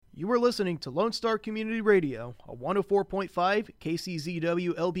You are listening to Lone Star Community Radio, a 104.5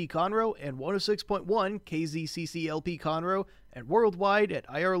 KCZW LP Conroe and 106.1 KZCC LP Conroe, and worldwide at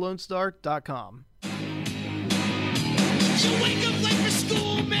irlonestar.com. You wake up late for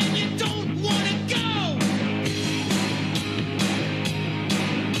school, man, you don't want to go.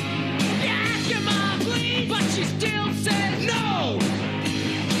 You ask your mom, please, but she still says no.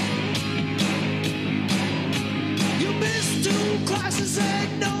 You missed 2 classes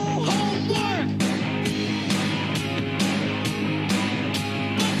and no homework.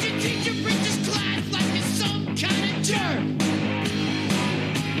 But your teacher preaches class like you're some kind of jerk.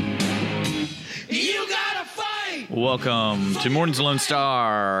 You gotta fight. Welcome to Mornings Lone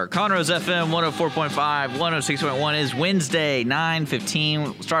Star. Conroe's FM 104.5, 106.1 is Wednesday,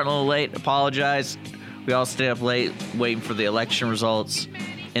 9:15. Starting a little late. Apologize. We all stayed up late waiting for the election results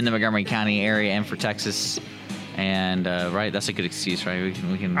in the Montgomery County area and for Texas. And right, that's a good excuse, right?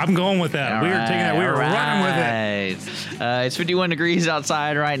 We can. I'm going with that. We were taking that. We were running with it. It's 51 degrees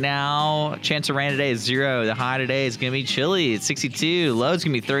outside right now. Chance of rain today is 0. The high today is going to be chilly. It's 62. Low's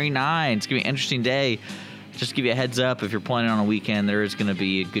going to be 39. It's going to be an interesting day. Just to give you a heads up, if you're planning on a weekend, there is going to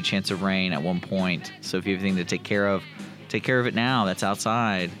be a good chance of rain at one point. So if you have anything to take care of it now. That's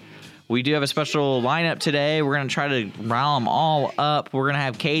outside. We do have a special lineup today. We're going to try to rile them all up. We're going to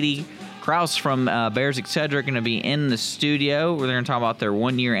have Katie Kraus from Bears Etc. going to be in the studio. We're going to talk about their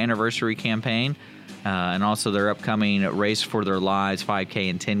 1-year anniversary campaign and also their upcoming Race for Their Lives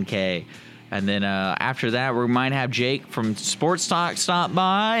 5K and 10K. And then after that, we might have Jake from Sports Talk stop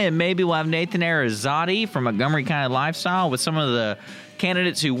by, and maybe we'll have Nathan Arizzotti from Montgomery County Lifestyle with some of the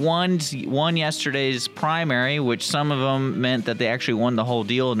candidates who won yesterday's primary, which some of them meant that they actually won the whole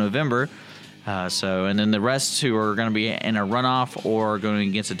deal in November. And then the rest who are going to be in a runoff or going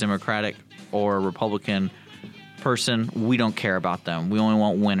against a Democratic or a Republican person, we don't care about them. We only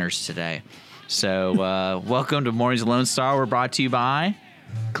want winners today. So welcome to Mornings Lone Star. We're brought to you by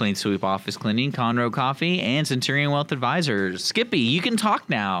Clean Sweep Office Cleaning, Conroe Coffee, and Centurion Wealth Advisors. Skippy, you can talk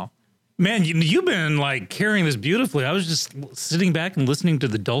now. Man, you've been like carrying this beautifully. I was just sitting back and listening to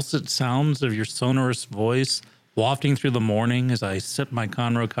the dulcet sounds of your sonorous voice wafting through the morning as I sipped my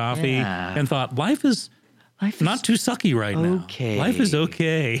Conroe coffee and thought, life is not too sucky right now. Okay. Life is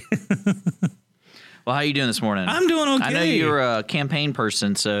okay. Well, how are you doing this morning? I'm doing okay. I know you're a campaign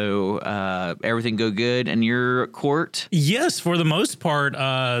person, so everything go good in your court? Yes, for the most part.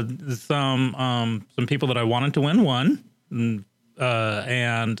 Some people that I wanted to win won. The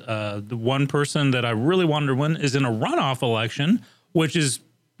one person that I really wanted to win is in a runoff election, which is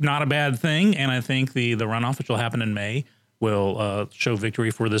not a bad thing. And I think the runoff, which will happen in May, will show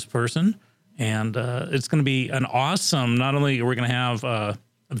victory for this person. And it's going to be an awesome, not only are we going to have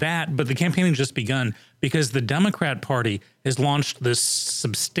that, but the campaign has just begun because the Democrat Party has launched this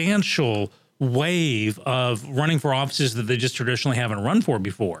substantial wave of running for offices that they just traditionally haven't run for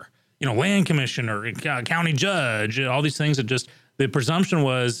before. You know, land commissioner, county judge, all these things that just, the presumption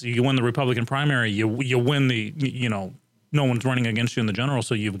was you win the Republican primary, you win the, no one's running against you in the general,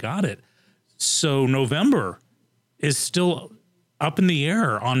 so you've got it. So November is still up in the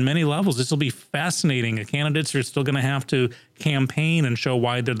air on many levels. This will be fascinating. The candidates are still going to have to campaign and show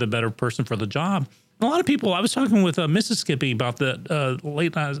why they're the better person for the job. And a lot of people, I was talking with Mrs. Skippy about that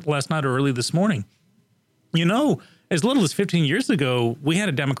late last night or early this morning. As little as 15 years ago, we had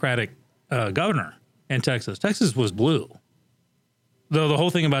a Democratic governor in Texas. Texas was blue. Though the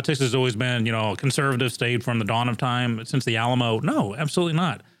whole thing about Texas has always been, a conservative state from the dawn of time since the Alamo. No, absolutely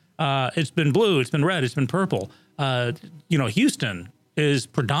not. It's been blue, it's been red, it's been purple. Houston is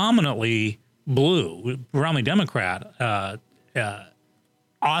predominantly blue, predominantly Democrat.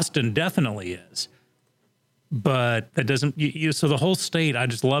 Austin definitely is. But that doesn't, so the whole state, I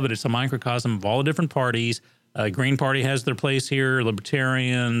just love it. It's a microcosm of all the different parties. Green Party has their place here,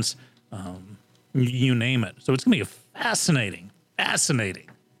 Libertarians, you name it. So it's going to be a fascinating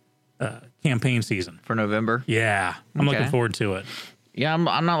campaign season. For November? Yeah, I'm looking forward to it. Yeah,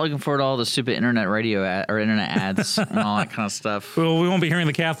 I'm not looking forward to all the stupid internet radio or internet ads and all that kind of stuff. Well, we won't be hearing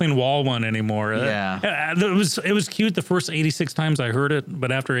the Kathleen Wall one anymore. Yeah. It was cute the first 86 times I heard it,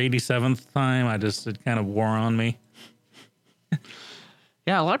 but after 87th time, it kind of wore on me.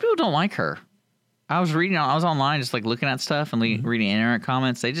 Yeah, a lot of people don't like her. I was online just like looking at stuff and reading internet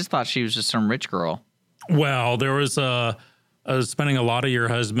comments. They just thought she was just some rich girl. Well, there was spending a lot of your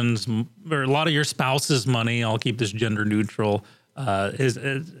husband's or a lot of your spouse's money. I'll keep this gender neutral. Is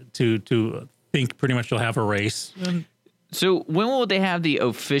to think pretty much you'll have a race. So when will they have the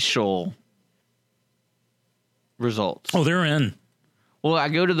official results? Oh, they're in. Well, I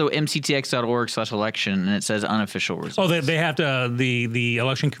go to the mctx.org/election and it says unofficial results. Oh, they have to, the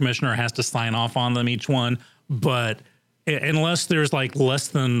election commissioner has to sign off on them, each one. But unless there's like less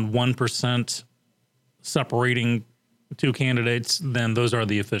than 1% separating two candidates, then those are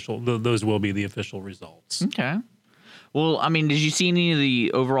the official, those will be the official results. Okay. Well, I mean, did you see any of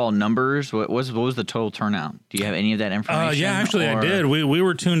the overall numbers? What was the total turnout? Do you have any of that information? Yeah, actually, I did. We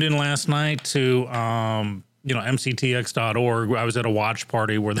were tuned in last night to mctx.org. I was at a watch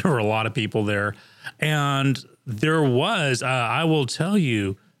party where there were a lot of people there, and there was. I will tell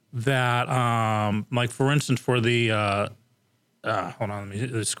you that, like for instance, for the hold on,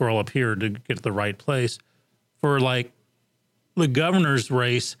 let me scroll up here to get to the right place. For like the governor's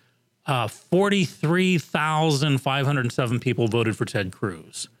race. 43,507 people voted for Ted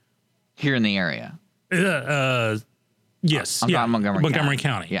Cruz. Here in the area? Yes. I'm talking Montgomery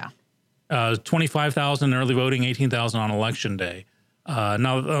County. Yeah. 25,000 early voting, 18,000 on election day.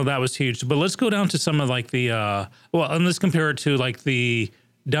 Now, that was huge. But let's go down to some of like the, and let's compare it to like the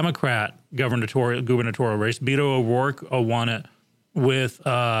Democrat gubernatorial race. Beto O'Rourke won it with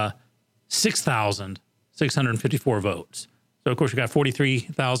 6,654 votes. So, of course, you got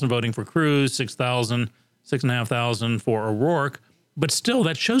 43,000 voting for Cruz, 6,500 for O'Rourke. But still,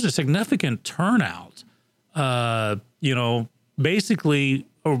 that shows a significant turnout. Basically,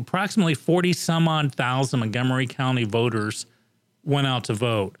 approximately 40-some-odd thousand Montgomery County voters went out to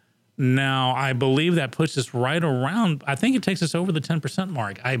vote. Now, I believe that puts us right around, I think it takes us over the 10%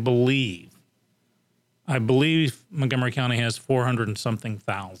 mark, I believe. I believe Montgomery County has 400 and something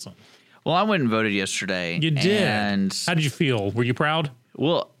thousand. Well, I went and voted yesterday. You did? And how did you feel? Were you proud?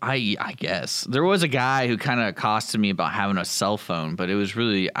 Well, I guess. There was a guy who kind of accosted me about having a cell phone, but it was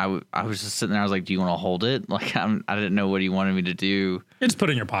really, I was just sitting there, I was like, do you want to hold it? Like, I didn't know what he wanted me to do. Just put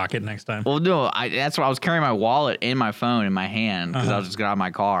it in your pocket next time. Well, no, that's why I was carrying my wallet and my phone in my hand because I was just got out of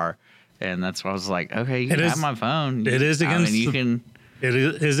my car. And that's why I was like, okay, you can have my phone. It is against, you can. It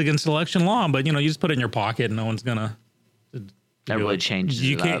is against election law, but, you just put it in your pocket and no one's going to. That really changes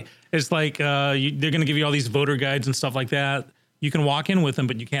it up. It's like they're going to give you all these voter guides and stuff like that. You can walk in with them,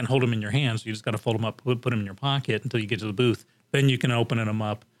 but you can't hold them in your hands. So you just got to fold them up, put them in your pocket until you get to the booth. Then you can open them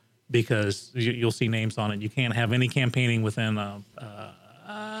up because you'll see names on it. You can't have any campaigning within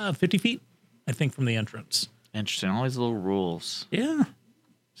 50 feet, I think, from the entrance. Interesting. All these little rules. Yeah.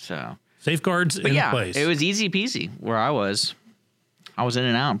 So safeguards in place. It was easy peasy where I was. I was in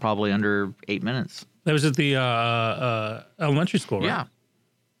and out in probably under 8 minutes. That was at the elementary school, right? Yeah.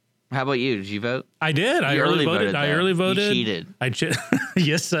 How about you? Did you vote? I did. I early voted. You cheated.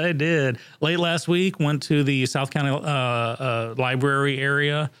 Yes, I did. Late last week, went to the South County Library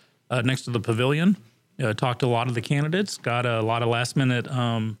area next to the pavilion. Talked to a lot of the candidates. Got a lot of last minute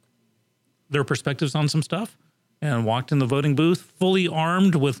their perspectives on some stuff. And walked in the voting booth fully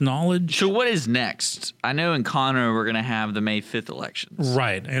armed with knowledge. So what is next? I know in Conroe we're going to have the May 5th elections.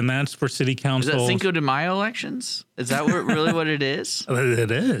 Right, and that's for city council. Is that Cinco de Mayo elections? Is that really what it is? It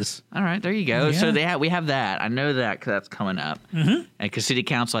is. All right, there you go. Yeah. So we have that. I know that 'cause that's coming up. Mm-hmm. And because city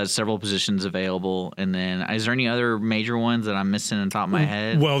council has several positions available. And then is there any other major ones that I'm missing on top of my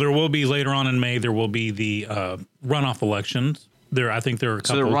head? Well, there will be later on in May. There will be the runoff elections. I think there are a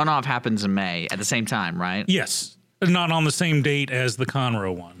couple. So the runoff happens in May at the same time, right? Yes. Not on the same date as the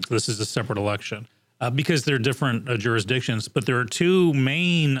Conroe ones. This is a separate election because they're different jurisdictions. But there are two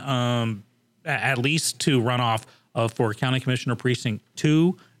main, at least two runoff for County Commissioner Precinct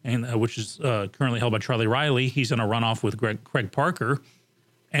 2, and which is currently held by Charlie Riley. He's in a runoff with Craig Parker.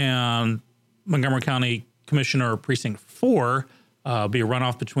 And Montgomery County Commissioner Precinct 4 be a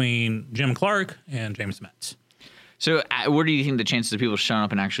runoff between Jim Clark and James Metz. So what do you think the chances of people showing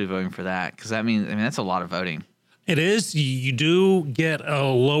up and actually voting for that? Because that means, that's a lot of voting. It is. You do get a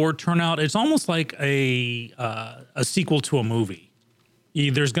lower turnout. It's almost like a sequel to a movie.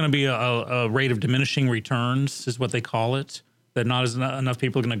 There's going to be a rate of diminishing returns, is what they call it. That not enough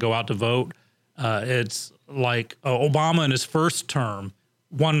people are going to go out to vote. It's like Obama in his first term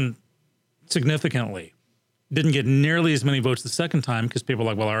won significantly. Didn't get nearly as many votes the second time because people are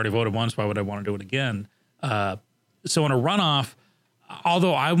like, well, I already voted once. Why would I want to do it again? So in a runoff,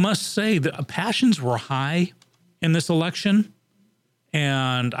 although I must say the passions were high in this election,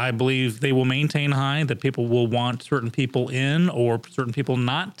 and I believe they will maintain high, that people will want certain people in or certain people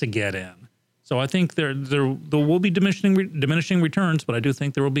not to get in. So I think there will be diminishing returns, but I do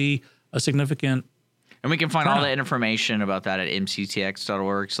think there will be a significant. And we can find all that information about that at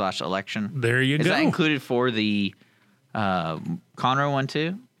mctx.org/election. There you go. Is that included for the Conroe one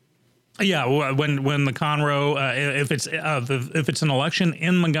too? Yeah, when the Conroe, if it's an election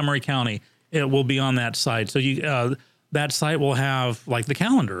in Montgomery County, it will be on that site. So that site will have like the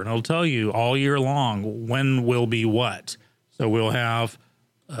calendar, and it'll tell you all year long when will be what. So we'll have,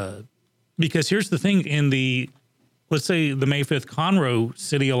 because here's the thing, let's say the May 5th Conroe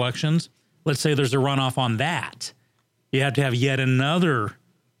city elections, let's say there's a runoff on that. You have to have yet another,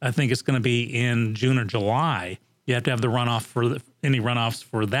 I think it's going to be in June or July. You have to have the runoff for any runoffs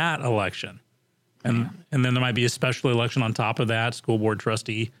for that election. And then there might be a special election on top of that, school board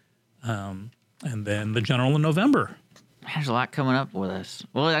trustee, and then the general in November. There's a lot coming up with us.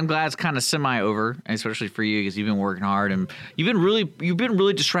 Well, I'm glad it's kind of semi-over, especially for you because you've been working hard and you've been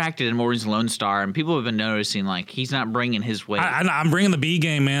really distracted in Morgan's Lone Star, and people have been noticing like he's not bringing his weight. I'm bringing the B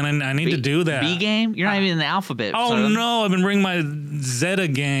game, man, and I need to do that. B game? You're not even in the alphabet. Oh so. no, I've been bringing my Zeta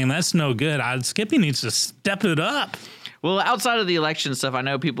game. That's no good. Skippy needs to step it up. Well, outside of the election stuff, I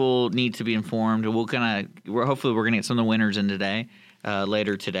know people need to be informed. Hopefully we're gonna get some of the winners in today.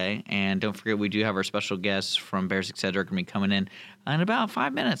 Later today, and don't forget we do have our special guests from Bears Etc. going to be coming in about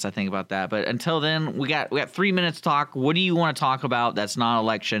 5 minutes, I think, about that. But until then, we got 3 minutes to talk. What do you want to talk about that's not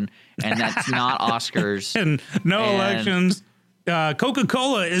election and that's not Oscars and elections?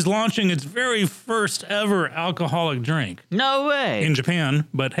 Coca-Cola is launching its very first ever alcoholic drink. No way. In Japan,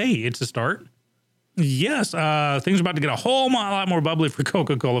 but hey, it's a start. Yes, things are about to get a whole lot more bubbly for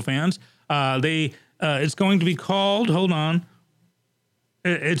Coca-Cola fans. It's going to be called. Hold on.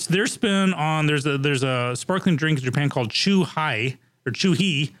 It's their spin on there's a sparkling drink in Japan called Chu-Hi or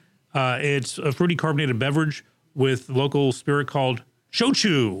Chu-Hi. It's a fruity carbonated beverage with local spirit called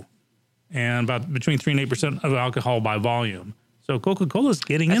shochu, and about between 3 and 8% of alcohol by volume. So Coca-Cola's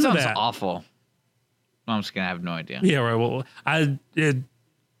getting into that. That sounds awful. I'm just gonna have no idea. Yeah, right. Well,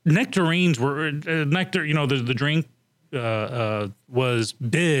 nectarines were nectar. You know, the drink was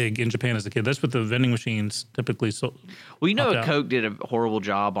big in Japan as a kid. That's what the vending machines typically sold. Well, you know what Coke did a horrible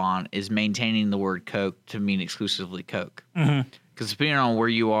job on is maintaining the word Coke to mean exclusively Coke. Because depending on where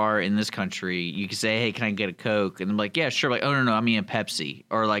you are in this country, you can say, hey, can I get a Coke? And I'm like, yeah, sure. Like, oh, no, I mean a Pepsi.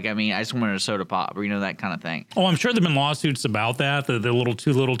 Or like, I just wanted a soda pop or, that kind of thing. Oh, I'm sure there have been lawsuits about that. They're a little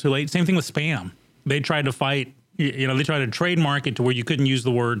too late. Same thing with spam. They tried to fight, they tried to trademark it to where you couldn't use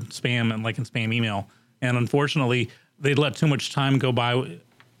the word spam and like in spam email. And unfortunately, they'd let too much time go by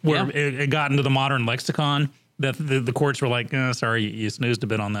where it got into the modern lexicon that the courts were like, sorry, you snoozed a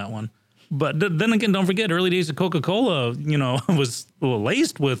bit on that one. But then again, don't forget, early days of Coca-Cola, was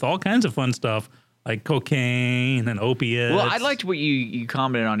laced with all kinds of fun stuff like cocaine and opiates. Well, I liked what you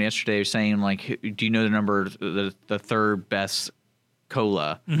commented on yesterday, saying like, do you know the number, the third best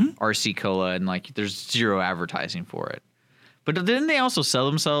cola, RC Cola, and like there's zero advertising for it. But didn't they also sell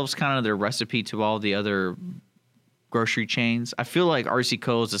themselves kind of their recipe to all the other grocery chains? I feel like RC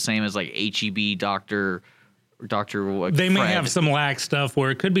Cola is the same as like HEB, Dr. They may have some lax stuff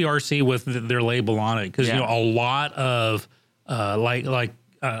where it could be RC with their label on it because a lot of like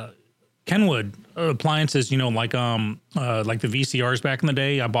Kenwood appliances, like the VCRs back in the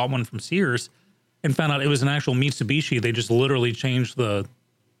day. I bought one from Sears and found out it was an actual Mitsubishi. They just literally changed the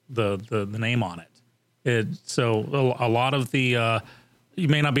name on it. So a lot of the you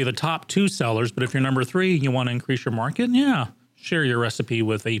may not be the top 2 sellers, but if you're number 3, you want to increase your market. Yeah, share your recipe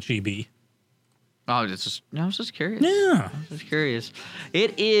with HEB. Oh, I was just curious. Yeah. I was just curious.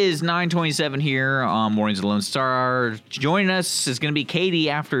 It is 9:27 here on Mornings of the Lone Star. Joining us is going to be Katie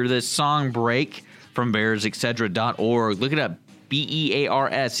after this song break from bearsetc.org. Look it up,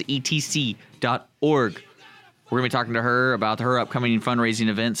 BEARSETC.org. We're going to be talking to her about her upcoming fundraising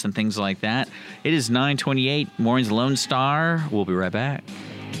events and things like that. It is 9:28, Mornings of the Lone Star. We'll be right back.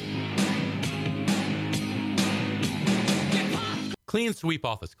 Clean Sweep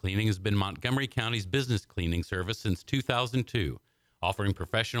Office Cleaning has been Montgomery County's business cleaning service since 2002, offering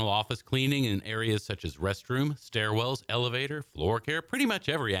professional office cleaning in areas such as restroom, stairwells, elevator, floor care, pretty much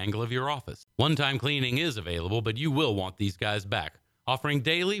every angle of your office. One-time cleaning is available, but you will want these guys back. Offering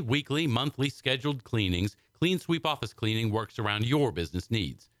daily, weekly, monthly scheduled cleanings, Clean Sweep Office Cleaning works around your business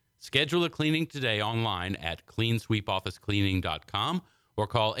needs. Schedule a cleaning today online at cleansweepofficecleaning.com or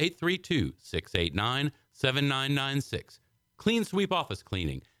call 832-689-7996. Clean Sweep Office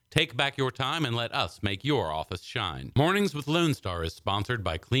Cleaning. Take back your time and let us make your office shine. Mornings with Lone Star is sponsored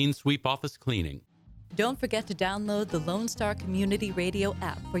by Clean Sweep Office Cleaning. Don't forget to download the Lone Star Community Radio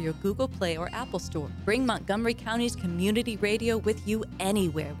app for your Google Play or Apple Store. Bring Montgomery County's community radio with you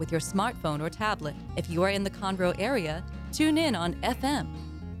anywhere with your smartphone or tablet. If you are in the Conroe area, tune in on FM.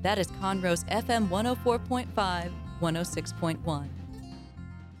 That is Conroe's FM 104.5, 106.1.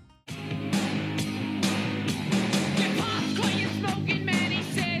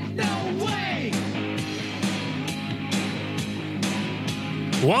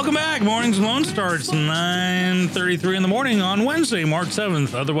 Welcome back. Mornings Lone Star. It's 9:33 in the morning on Wednesday, March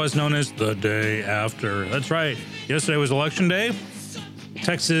 7th, otherwise known as the day after. That's right. Yesterday was election day.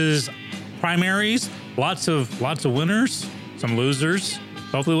 Texas primaries. Lots of winners, some losers.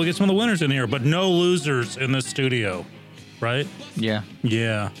 Hopefully we'll get some of the winners in here, but no losers in the studio, right? Yeah.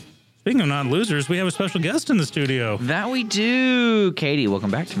 Yeah. Speaking of not losers, we have a special guest in the studio. That we do. Katie, welcome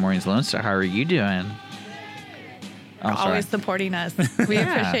back to Mornings Lone Star. How are you doing? Oh, Always supporting us. We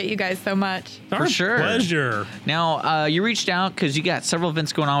appreciate you guys so much. For sure. Pleasure. Now, you reached out because you got several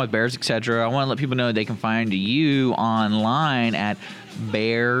events going on with Bears, etc. I want to let people know they can find you online at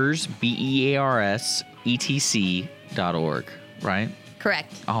Bears, BEARS, ETC.org, right?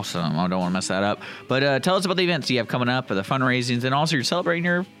 Correct. Awesome. I don't want to mess that up. But tell us about the events you have coming up, the fundraisings, and also you're celebrating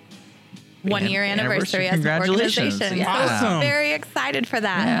your 1 year anniversary as an Congratulations. organization. Yeah. So Awesome. very excited for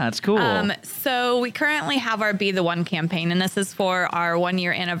that. Yeah, it's cool. So we currently have our Be the One campaign, and this is for our 1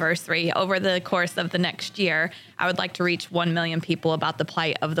 year anniversary. Over the course of the next year, I would like to reach 1 million people about the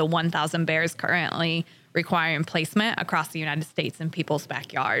plight of the 1,000 bears currently requiring placement across the United States in people's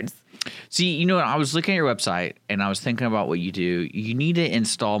backyards. See, you know what? I was looking at your website and I was thinking about what you do. You need to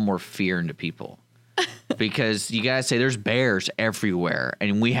install more fear into people. Because you guys say there's bears everywhere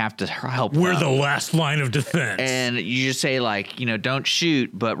and we have to help We're them. the last line of defense. And you just say, like, you know, don't shoot,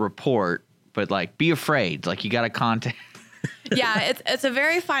 but report. But, like, be afraid. Like, you got to contact. Yeah, it's a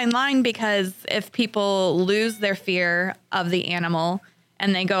very fine line because if people lose their fear of the animal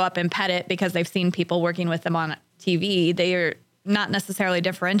and they go up and pet it because they've seen people working with them on TV, they are not necessarily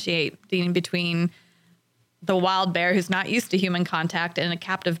differentiating between the wild bear who's not used to human contact and a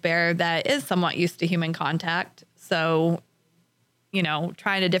captive bear that is somewhat used to human contact. So, you know,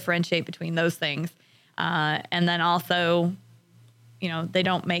 trying to differentiate between those things. And then also, you know, they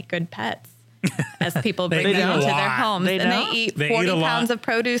don't make good pets as people bring They them eat a into their lot. homes. They and don't? they eat They eat 40 a lot. pounds of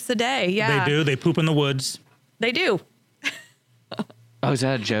produce a day. Yeah. They do. They poop in the woods. They do. Oh, is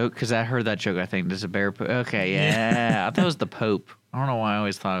that a joke? Because I heard that joke, I think. Does a bear poop? Okay, yeah. I thought it was the Pope. I don't know why I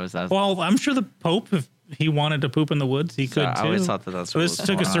always thought it was that. Well, I'm sure the Pope, if he wanted to poop in the woods, he could too. I always thought that that's So what this was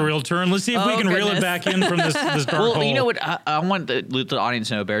took a going on. surreal turn. Let's see if we Oh, can reel it goodness. back in from this dark Well, hole. you know what? I want the audience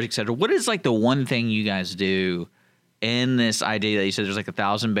to know, Bears, etc. What is like the one thing you guys do in this idea that you said there's like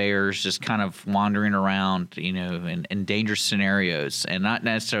 1,000 bears just kind of wandering around, you know, in dangerous scenarios, and not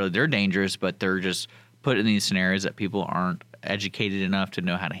necessarily they're dangerous, but they're just put in these scenarios that people aren't educated enough to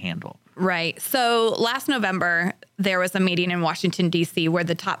know how to handle. Right. So last November, there was a meeting in Washington, D.C., where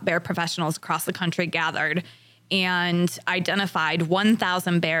the top bear professionals across the country gathered and identified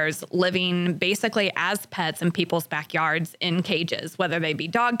 1,000 bears living basically as pets in people's backyards in cages, whether they be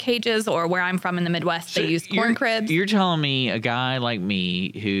dog cages or where I'm from in the Midwest, they use corn cribs. You're telling me a guy like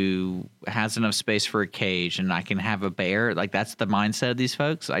me who has enough space for a cage and I can have a bear, like that's the mindset of these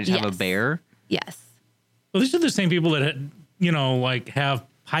folks? I just have a Yes. bear? Yes. Well, these are the same people that, you know, like have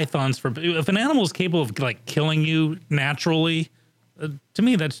pythons for. If an animal is capable of like killing you naturally, to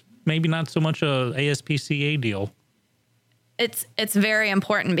me, that's maybe not so much a ASPCA deal. It's very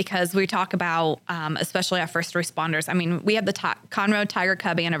important because we talk about, especially our first responders. I mean, we have the Conroe Tiger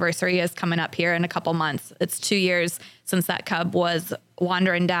Cub anniversary is coming up here in a couple months. It's 2 years since that cub was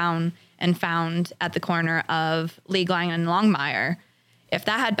wandering down and found at the corner of League Line and Longmire. If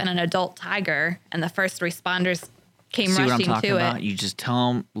that had been an adult tiger and the first responders came See what I'm rushing talking to about? it, You just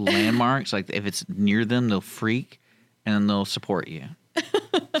tell them landmarks. Like if it's near them, they'll freak, and then they'll support you.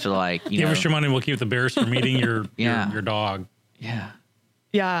 So like you Give know, us your money, we'll keep the bears from eating your Yeah. your dog. yeah.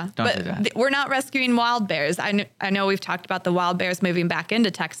 yeah, Don't but do that. we're not rescuing wild bears. I know we've talked about the wild bears moving back into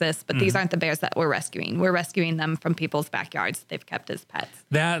Texas, but these aren't the bears that we're rescuing. We're rescuing them from people's backyards they've kept as pets.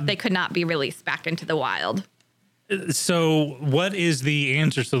 That They could not be released back into the wild. So, what is the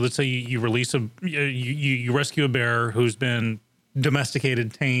answer? So, let's say you release you rescue a bear who's been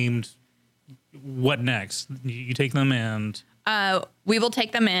domesticated, tamed. What next? You take them and We will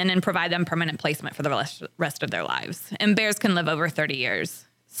take them in and provide them permanent placement for the rest of their lives. And bears can live over 30 years,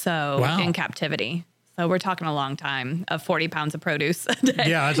 so Wow. in captivity. So we're talking a long time of 40 pounds of produce a day.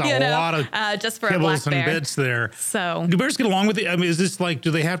 Yeah, that's a lot of just for a black kibbles bear. and bits there. So Do bears get along with it? I mean, is this like,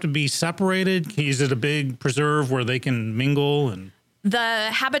 do they have to be separated? Is it a big preserve where they can mingle? And the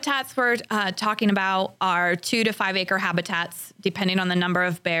habitats we're talking about are 2 to 5 acre habitats, depending on the number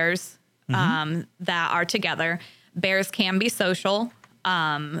of bears that are together. Bears can be social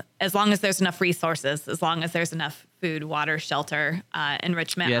as long as there's enough resources, as long as there's enough food, water, shelter,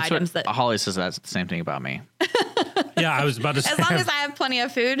 enrichment Yeah, that's items. what Holly says. That's the same thing about me. yeah, I was about to say, As long as I have plenty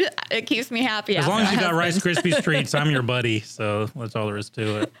of food, it keeps me happy. as after long as my you got Rice husband. Krispies treats, I'm your buddy. So that's all there is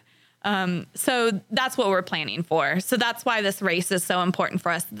to it. So that's what we're planning for. So that's why this race is so important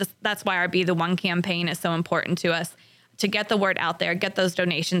for us. That's why our Be the One campaign is so important to us, to get the word out there, get those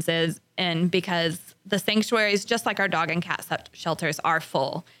donations in, because the sanctuaries, just like our dog and cat shelters, are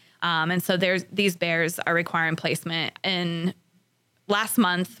full. And so these bears are requiring placement. In last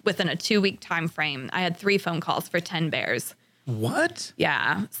month, within a 2-week time frame, I had 3 phone calls for 10 bears. What?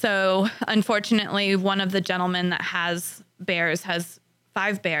 Yeah. So unfortunately, one of the gentlemen that has bears has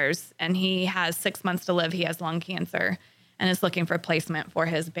 5 bears, and he has 6 months to live. He has lung cancer and is looking for placement for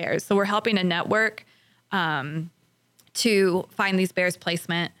his bears. So we're helping a network to find these bears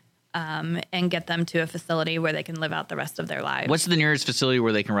placement and get them to a facility where they can live out the rest of their lives. What's the nearest facility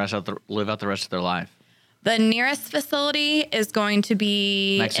where they can live out the rest of their life? The nearest facility is going to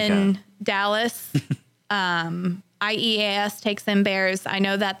be Mexico. in Dallas. IEAS takes in bears. I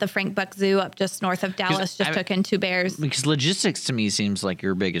know that the Frank Buck Zoo up just north of Dallas just took in 2 bears. Because logistics to me seems like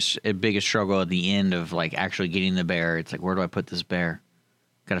your biggest struggle at the end of like actually getting the bear. It's like, where do I put this bear?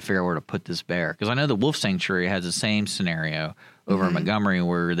 Got to figure out where to put this bear. Because I know the Wolf Sanctuary has the same scenario over in Montgomery,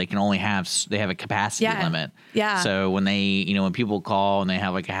 where they can only have a capacity limit. Yeah. So when when people call and they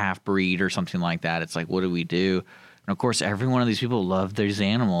have like a half breed or something like that, it's like, what do we do? And of course, every one of these people love these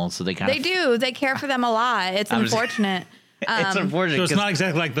animals, so they do. They care for them a lot. It's unfortunate. It's unfortunate. So it's not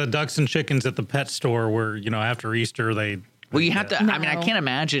exactly like the ducks and chickens at the pet store where, after Easter they. Well, you have to. No. I mean, I can't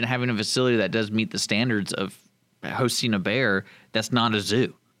imagine having a facility that does meet the standards of hosting a bear that's not a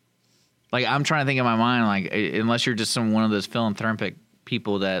zoo. Like, I'm trying to think in my mind, like, unless you're just one of those philanthropic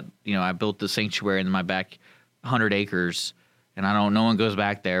people that, I built the sanctuary in my back 100 acres, and no one goes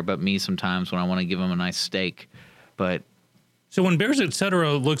back there but me sometimes when I want to give them a nice steak. But so when Bears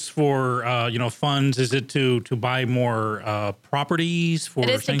Etc. looks for funds, is it to buy more properties for? It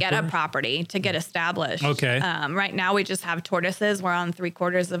is to get a sanctuary? property to get established. Okay. Right now we just have tortoises. We're on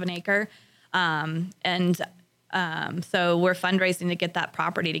 3/4 of an acre, so we're fundraising to get that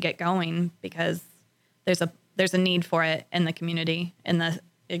property to get going, because there's a need for it in the community, in the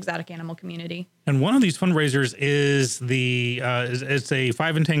exotic animal community. And one of these fundraisers is it's a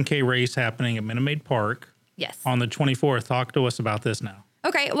 5 and 10K race happening at Minute Maid Park. Yes. On the 24th. Talk to us about this now.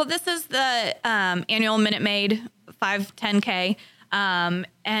 Okay. Well, this is the annual Minute Maid 5-10K.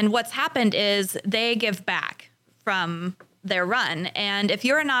 And what's happened is they give back from their run. And if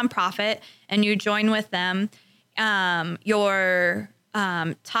you're a nonprofit and you join with them, your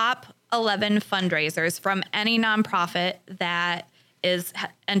top 11 fundraisers from any nonprofit that is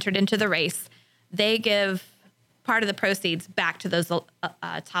entered into the race, they give part of the proceeds back to those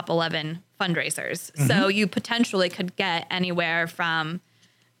top 11 fundraisers. Mm-hmm. So you potentially could get anywhere from,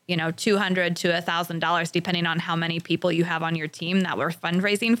 $200 to $1,000, depending on how many people you have on your team that were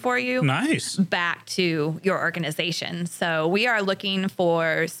fundraising for you. Nice. Back to your organization. So we are looking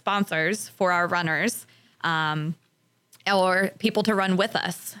for sponsors for our runners, or people to run with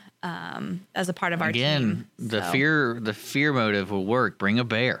us. As a part of our team. The fear motive will work. Bring a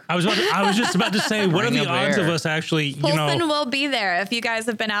bear. I was just about to say, what are the odds of us actually, Polson will be there. If you guys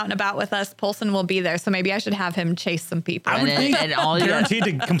have been out and about with us, Polson will be there. So maybe I should have him chase some people. I would think guaranteed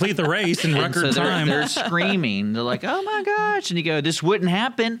to complete the race in record time. They're screaming. They're like, oh my gosh. And you go, this wouldn't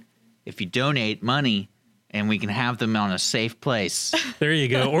happen if you donate money and we can have them on a safe place. There you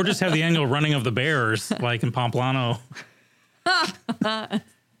go. Or just have the annual running of the bears like in Pamplano.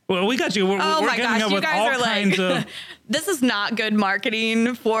 Well, we got you. We're getting up you with guys all are kinds of. This is not good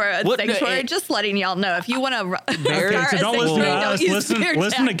marketing for a sanctuary. Just letting y'all know, if you want to Okay, so don't listen to us.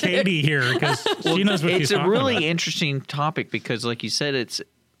 Listen to Katie here, because she knows what she's talking about. It's a really interesting topic because, like you said,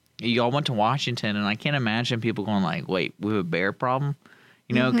 y'all went to Washington, and I can't imagine people going like, "Wait, we have a bear problem,"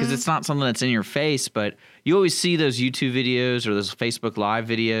 because it's not something that's in your face. But you always see those YouTube videos or those Facebook Live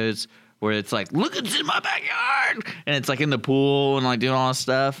videos where it's like, look, it's in my backyard. And it's like in the pool and like doing all this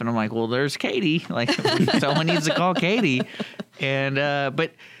stuff. And I'm like, well, there's Katie. Like, someone needs to call Katie. And,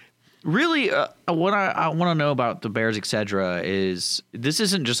 but really, what I want to know about the Bears, etc., is this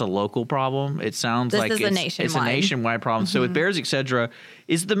isn't just a local problem. It sounds like it's a nationwide problem. So with Bears, etc.,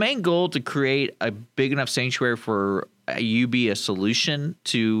 is the main goal to create a big enough sanctuary for you be a solution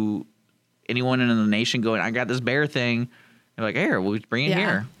to anyone in the nation going, I got this bear thing. Like, here, we'll bring it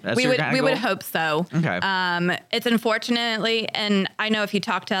here. That's we would hope so. Okay. It's unfortunately, and I know if you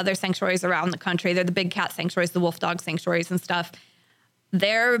talk to other sanctuaries around the country, they're the big cat sanctuaries, the wolf dog sanctuaries and stuff.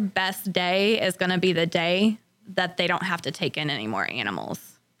 Their best day is going to be the day that they don't have to take in any more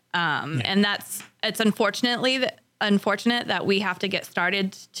animals. And it's unfortunate that we have to get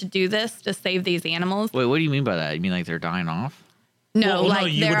started to do this to save these animals. Wait, what do you mean by that? You mean like they're dying off? No,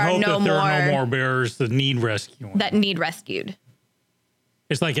 you there would are hope no that there are no more bears that need rescuing. That need rescued.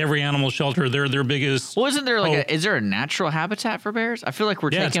 It's like every animal shelter, their biggest. Well, isn't there is there a natural habitat for bears? I feel like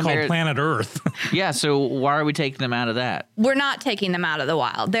we're Yeah, it's taking called bears. Planet Earth. Yeah, so why are we taking them out of that? We're not taking them out of the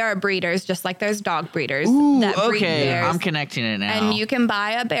wild. There are breeders, just like there's dog breeders Ooh, that breed okay, bears. I'm connecting it now. And you can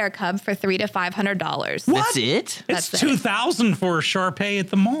buy a bear cub for $300 to $500. That's it? It's That's it. $2,000 for a Shar-Pei at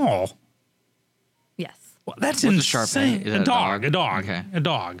the mall. Yes. Well, that's What's a insane. Shar-Pei? Is that A dog. Okay. A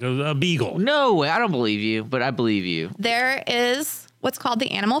dog. A beagle. No way, I don't believe you, but I believe you. There is what's called the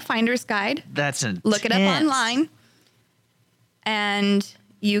Animal Finder's Guide. That's intense. Look it up online, and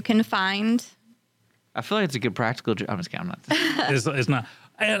you can find. I feel like it's a good practical joke. I'm just kidding. I'm not. It's not.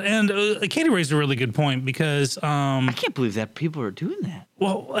 And Katie raised a really good point because I can't believe that people are doing that.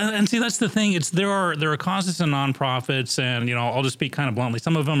 well, and see that's the thing. It's there are causes and nonprofits, and I'll just speak kind of bluntly.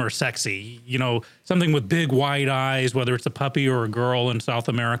 Some of them are sexy. Something with big wide eyes, whether it's a puppy or a girl in South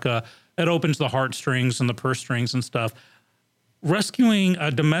America, it opens the heartstrings and the purse strings and stuff. Rescuing a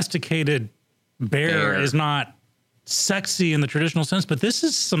domesticated bear is not sexy in the traditional sense, but this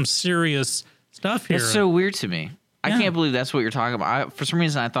is some serious stuff here. It's so weird to me. I Yeah. can't believe that's what you're talking about. For some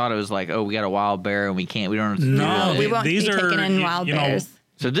reason, I thought it was like, oh, we got a wild bear and we don't know what to do No, with We it. won't these be are, taking in wild you know, bears.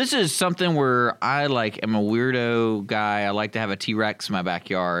 So this is something where I am a weirdo guy. I like to have a T-Rex in my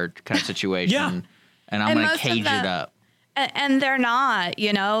backyard kind of situation. Yeah. And I'm And going to most of cage them- it up. And they're not,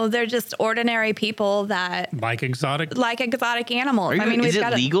 they're just ordinary people that like exotic. like exotic animals. Is we've it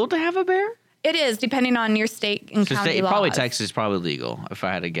got legal to have a bear? It is, depending on your state and So county laws. probably Texas is probably legal, if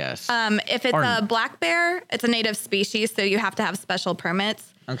I had to guess. If it's Or- a black bear, it's a native species, so you have to have special permits.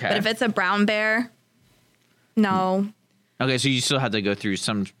 Okay. But if it's a brown bear, no. Okay, so you still have to go through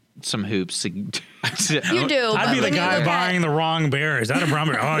some hoops. You do. I'd but be the when you guy look buying at, the wrong bear. Is that a brown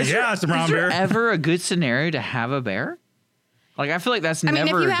bear? Oh, yeah, it's a brown Is there bear. ever a good scenario to have a bear? I feel like that's I mean, if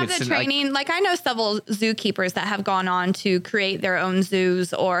never you a have good the scenario. training, like I know several zookeepers that have gone on to create their own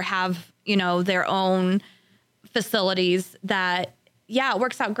zoos or have, their own facilities that, it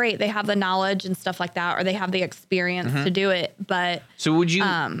works out great. They have the knowledge and stuff like that, or they have the experience to do it. But So would you?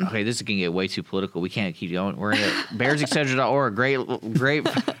 Okay, this is gonna get way too political. We can't keep going. We're at bearsetcetera.org. Great.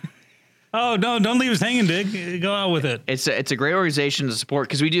 Oh, no, don't leave us hanging, Dick. Go out with it. It's a great organization to support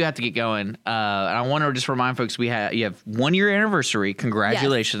because we do have to get going. And I want to just remind folks you have 1 year anniversary.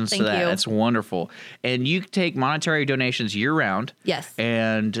 Congratulations to thank that. you. That's wonderful. And you take monetary donations year round. Yes.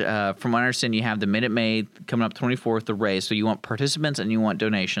 And from what I understand, you have the Minute Maid coming up 24th, the race. So you want participants and you want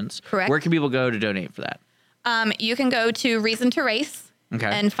donations. Correct. Where can people go to donate for that? you can go to Reason to Race Okay.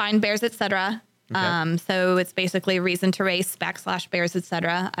 and find Bears, Etc. Okay. So it's basically Reason to Race /Bears,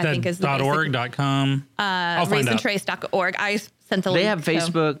 Etc. I think is the basic- .org.com. I'll find out. reasontrace.org. I sent the link. They have so-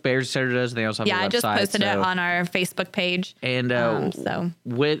 Facebook. Bears Etc. does. They also have Yeah, a I just website. posted it so- on our Facebook page. And so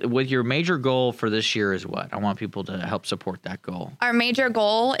with your major goal for this year is what? I want people to help support that goal. our major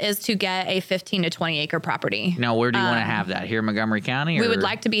goal is to get a 15 to 20 acre property. Now, where do you want to have that? Here in Montgomery County? We or- would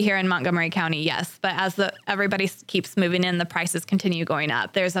like to be here in Montgomery County, yes. But as everybody keeps moving in, the prices continue going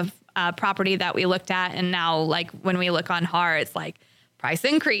up. There's a property that we looked at, and now, when we look on HAR, it's like price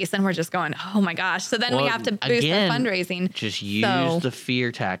increase, and we're just going, oh my gosh. So then we Well, have to boost again, our fundraising. Just use So- the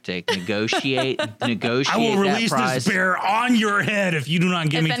fear tactic. Negotiate I will that release price. this bear on your head if you do not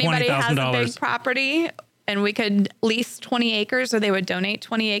give If me anybody has a big $20,000. property and we could lease 20 acres, or they would donate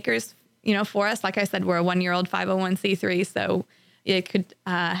 20 acres, for us. Like I said, we're a 1-year-old 501c3, so it could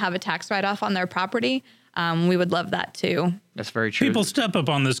have a tax write-off on their property. We would love that too. That's very true. People step up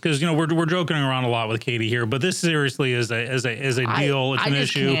on this because we're joking around a lot with Katie here, but this seriously is a deal. It's I an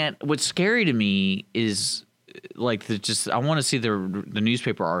just issue. can't. What's scary to me is I want to see the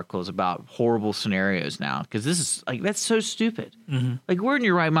newspaper articles about horrible scenarios now because this is that's so stupid. Mm-hmm. Where in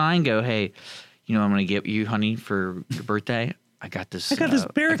your right mind go, hey, I'm going to get you honey for your birthday. I got this. I got this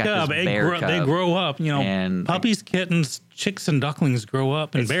bear cub. They grow up. And puppies, kittens, chicks, and ducklings grow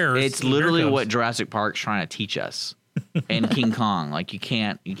up in bears. It's bear literally cubs. what Jurassic Park's trying to teach us. And King Kong, you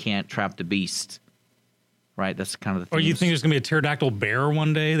can't trap the beast, right? That's kind of the. Or you themes. think there's gonna be a pterodactyl bear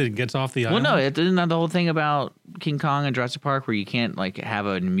one day that gets off the Well, island? no, isn't that the whole thing about King Kong and Jurassic Park, where you can't have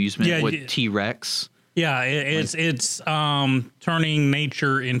an amusement with T-Rex? Yeah, it's turning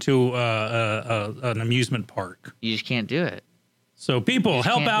nature into an amusement park. You just can't do it. So people,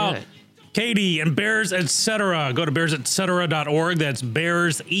 help can't do out it. Katie and Bears Etc. Go to bearsetcetera.org. That's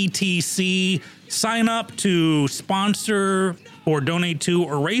Bears ETC. Sign up to sponsor or donate to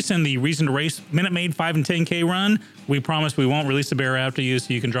or race in the Reason to Race Minute Maid 5 and 10K run. We promise we won't release the bear after you,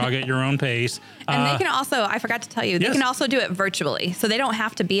 so you can jog at your own pace. And they can also, I forgot to tell you, they yes. can also do it virtually. So they don't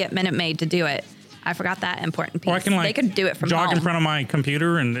have to be at Minute Maid to do it. I forgot that important piece. Or I can they could do it from jog home. in front of my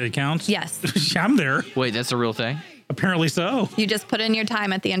computer and it counts. Yes. I'm there. Wait, that's a real thing? Apparently so. You just put in your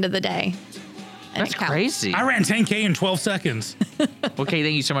time at the end of the day. and That's it counts. crazy. I ran 10K in 12 seconds. Okay,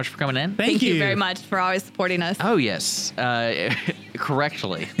 thank you so much for coming in. Thank you. very much for always supporting us. Oh, yes.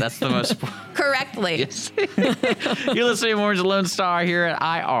 Correctly. That's the most. Correctly. Yes. You're listening to Mornings of Lone Star here at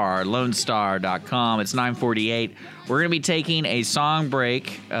irlonestar.com. It's 9:48. We're going to be taking a song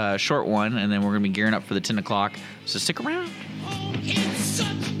break, short one, and then we're going to be gearing up for the 10 o'clock. So stick around. Oh, it's such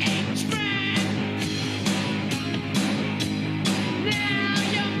a trend. Now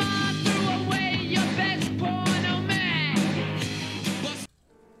your mom threw away your best porno man.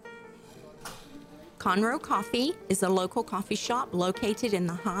 Conroe Coffee is a local coffee shop located in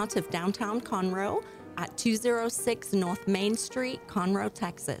the heart of downtown Conroe at 206 North Main Street, Conroe,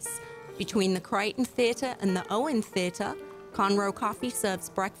 Texas. Between the Crichton Theater and the Owen Theater, Conroe Coffee serves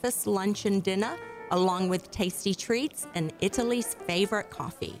breakfast, lunch, and dinner, along with tasty treats and Italy's favorite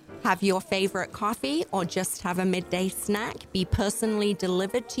coffee. Have your favorite coffee or just have a midday snack be personally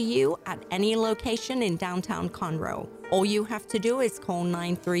delivered to you at any location in downtown Conroe. All you have to do is call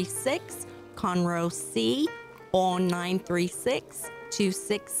 936 Conroe C or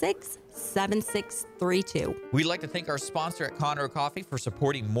 936-266-7632. We'd like to thank our sponsor at Conroe Coffee for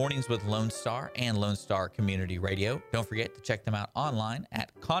supporting Mornings with Lone Star and Lone Star Community Radio. Don't forget to check them out online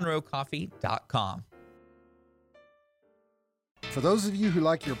at conroecoffee.com. For those of you who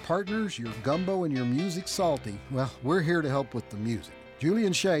like your partners, your gumbo, and your music salty, well, we're here to help with the music.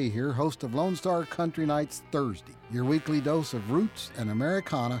 Julian Shea here, host of Lone Star Country Nights Thursday, your weekly dose of roots and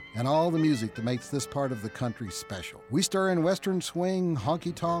Americana and all the music that makes this part of the country special. We stir in Western swing,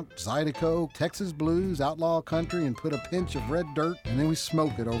 honky-tonk, Zydeco, Texas blues, outlaw country, and put a pinch of red dirt, and then we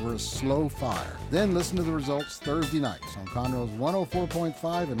smoke it over a slow fire. Then listen to the results Thursday nights on Conroe's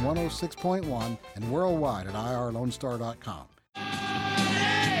 104.5 and 106.1 and worldwide at irlonestar.com.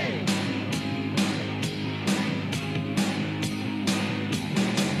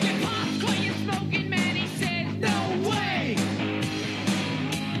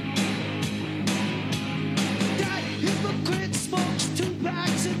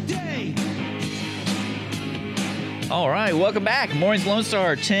 All right, welcome back. Mornings Lone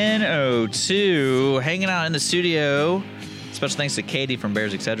Star 10:02, hanging out in the studio. Special thanks to Katie from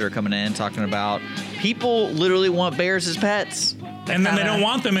Bears Etc. coming in, talking about people literally want bears as pets. And then they don't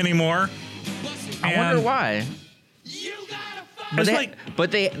want them anymore. I wonder why. But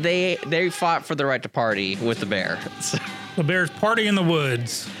they fought for the right to party with the bear. The bears party in the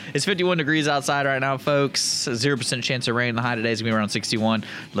woods. It's 51 degrees outside right now, folks. 0% chance of rain. The high today is going to be around 61.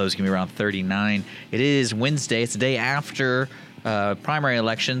 Low's going to be around 39. It is Wednesday. It's the day after primary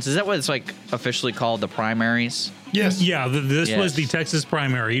elections. Is that what it's like officially called, the primaries? Yes. Yeah, this was the Texas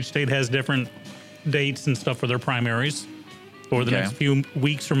primary. Each state has different dates and stuff for their primaries for the next few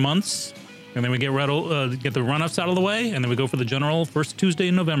weeks or months. And then we get the runoffs out of the way, and then we go for the general first Tuesday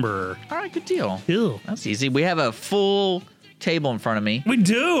in November. All right, good deal. Ew. That's easy. We have a full table in front of me. We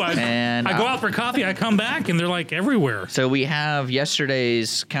do. I go out for uh, coffee, I come back, and they're like everywhere. So we have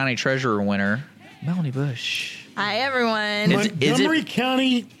yesterday's county treasurer winner, Melanie Bush. Hi, everyone. Montgomery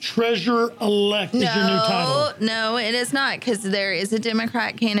County Treasurer-elect is your new title. No, it is not, because there is a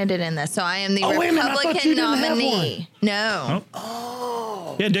Democrat candidate in this. So I am the wait a minute, I thought Republican you didn't have nominee. No.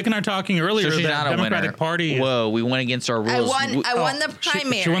 Yeah, Dick and I were talking earlier So she's that not a Democratic winner. Party. Whoa, we went against our I rules. won the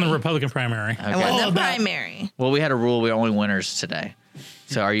primary. She won the Republican primary. Okay. I won the primary. Well, we had a rule. We only winners today.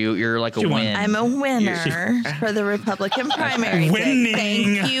 So you're like a She won. win. I'm a winner for the Republican primary. Dick. Winning.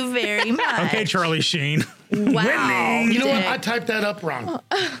 Thank you very much. Okay, Charlie Sheen. Wow. You know what? Dick. I typed that up wrong.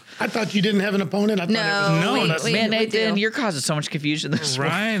 I thought you didn't have an opponent. I thought it was Man, we Nathan, do. you're causing so much confusion this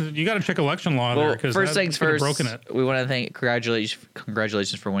morning. Right? You got to check election law there Well, because first things first, broken it. we want to thank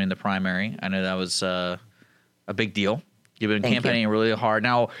congratulations for winning the primary. I know that was a big deal. You've been Thank campaigning really hard.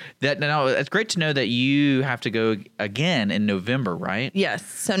 Now it's great to know that you have to go again in November, right? Yes.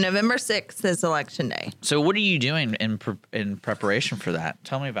 So November 6th is election day. So what are you doing in preparation for that?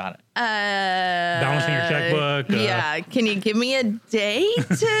 Tell me about it. Balancing your checkbook. Yeah. Can you give me a date?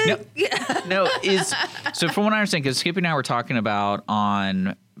 No, so from what I understand, because Skippy and I were talking about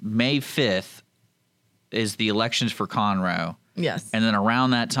on May 5th is the elections for Conroe. Yes. And then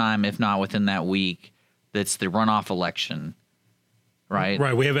around that time, if not within that week, that's the runoff election, right?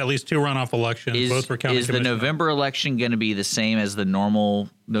 Right. We have at least two runoff elections, both for county Is the commissioner. November election going to be the same as the normal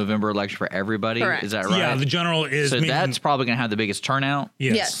November election for everybody? Correct. Is that right? Yeah, the general is. So that's probably going to have the biggest turnout?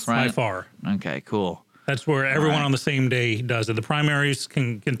 Yes, by Right? far. Okay, cool. That's where everyone on the same day does it. The primaries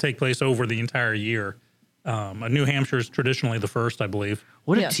can take place over the entire year. New Hampshire is traditionally the first, I believe.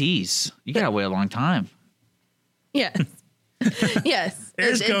 What a tease. You got to wait a long time. Yes. Yes.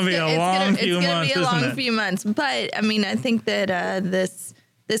 It's going to be a long few months, It's going to be a long isn't it? few months. But, I mean, I think that this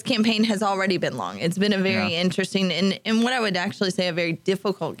campaign has already been long. It's been a very interesting and what I would actually say a very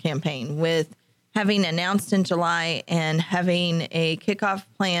difficult campaign, with having announced in July and having a kickoff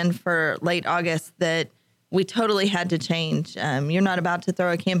plan for late August that we totally had to change. You're not about to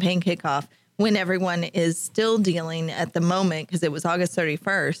throw a campaign kickoff when everyone is still dealing at the moment, because it was August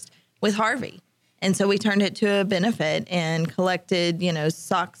 31st, with Harvey. And so we turned it to a benefit and collected,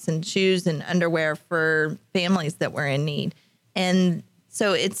 socks and shoes and underwear for families that were in need. And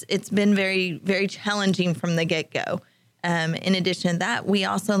so it's been very, very challenging from the get-go. In addition to that, we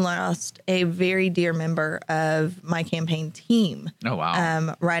also lost a very dear member of my campaign team. Oh,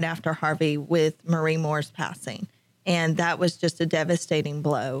 wow. Right after Harvey, with Marie Moore's passing. And that was just a devastating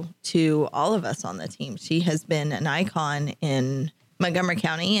blow to all of us on the team. She has been an icon in Montgomery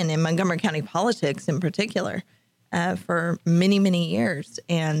County and in Montgomery County politics in particular for many, many years.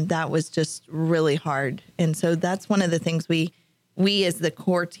 And that was just really hard. And so that's one of the things we as the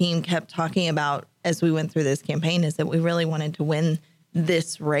core team kept talking about as we went through this campaign, is that we really wanted to win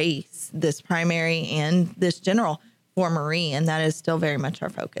this race, this primary and this general for Marie. And that is still very much our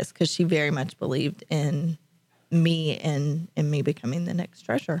focus, because she very much believed in me and me becoming the next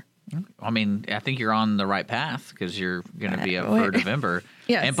treasurer. I mean, I think you're on the right path, because you're going to be up for November.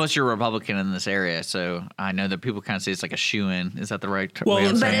 Yes. And plus, you're a Republican in this area. So I know that people kind of say it's like a shoe-in. Is that the right Well, way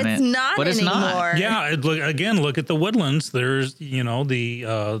of but saying it's it? not But it's anymore. not. Yeah, look at the Woodlands. There's,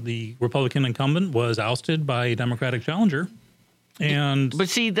 the Republican incumbent was ousted by a Democratic challenger. And But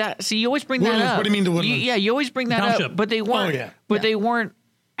see, you always bring that Woodlands, up. what do you mean the Woodlands? You always bring that Township. up. But they weren't. yeah. They weren't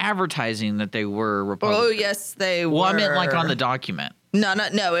advertising that they were Republican. Oh, yes, they were. Well, I meant like on the document. No,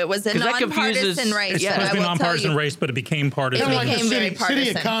 it was a 'Cause that nonpartisan confuses- race. it's Yeah, supposed I to be will tell nonpartisan you. race, but it became partisan. Kind of like the became very city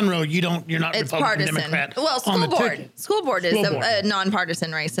of partisan. Conroe, you're not It's Republican, partisan. Democrat. Well, on school the board. ticket. School board is School board. a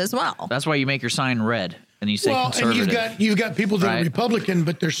nonpartisan race as well. That's why you make your sign red and you say Well, and conservative. you've got people that Right. are Republican,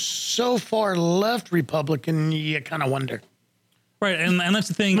 but they're so far left Republican, you kind of wonder. Right, and that's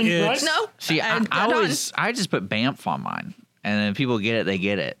the thing. I mean, It's, right? No. See, I just put BAMF on mine, and then people get it, they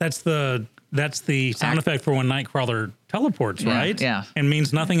get it. That's the sound effect for when Nightcrawler teleports, Yeah, right? yeah. And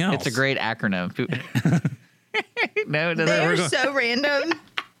means nothing else. It's a great acronym. no, They're so random.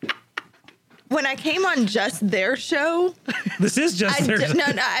 When I came on just their show, This is just I their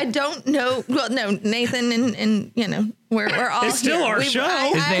don't know. Well, no, Nathan and we're all It's still here. our show.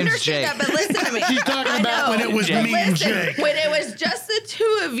 His I name's understand Jake. that, but listen to me. She's talking I about know. when it was Jake. me and Listen, Jake. when it was just the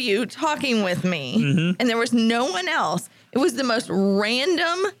two of you talking with me, Mm-hmm. and there was no one else, it was the most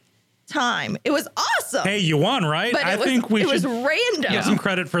random time. It was awesome. Hey, you won, right? but I it was, think we it was should random. get some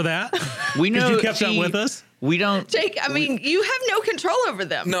credit for that. We know you kept see, up with us. We don't. Jake, I mean, you have no control over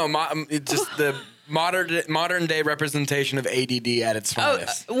them. No, it's just the modern day representation of ADD at its Oh,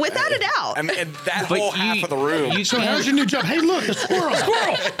 finest. without a doubt. And that But whole half of the room. So how's your new job? Hey, look, a squirrel.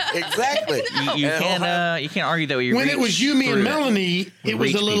 Squirrel. Exactly. You can't argue that we When it was you, me, and Melanie, it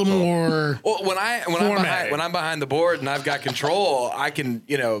was a little more. Well, when I'm behind the board and I've got control, I can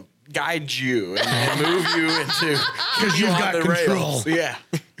guide you and move you into Because you've got the control. rails. Yeah.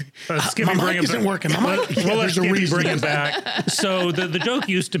 Skippy, My bring mic it isn't back. working. My mic. We'll let There's a Skippy reason. bring it back. So the joke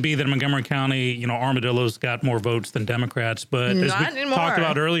used to be that in Montgomery County, armadillos got more votes than Democrats. But as Not we anymore. talked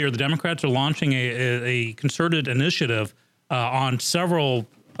about earlier, the Democrats are launching a concerted initiative on several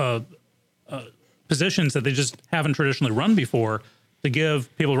positions that they just haven't traditionally run before to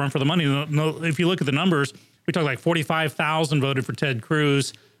give people a run for the money. If you look at the numbers, we talk like 45,000 voted for Ted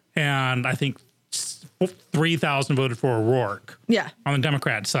Cruz, and I think 3,000 voted for O'Rourke. Yeah. On the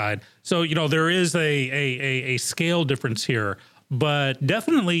Democrat side. So, there is a scale difference here. But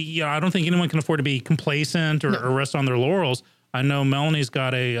definitely, I don't think anyone can afford to be complacent or rest on their laurels. I know Melanie's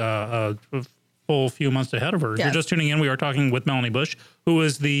got a full few months ahead of her. If Yes. you're just tuning in, we are talking with Melanie Bush, who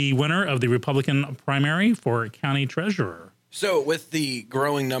is the winner of the Republican primary for county treasurer. So, with the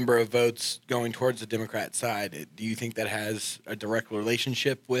growing number of votes going towards the Democrat side, do you think that has a direct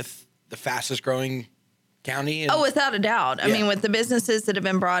relationship with the fastest growing county? Oh, without a doubt. I Yeah. mean, with the businesses that have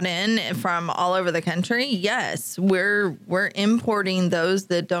been brought in from all over the country, yes, we're importing those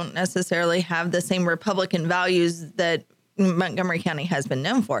that don't necessarily have the same Republican values that Montgomery County has been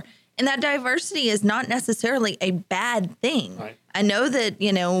known for. And that diversity is not necessarily a bad thing. Right. I know that,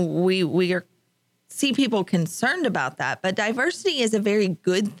 we see people concerned about that, but diversity is a very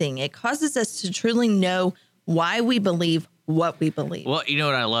good thing. It causes us to truly know why we believe what we believe. Well, you know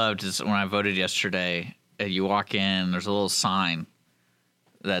what I loved is when I voted yesterday, you walk in, there's a little sign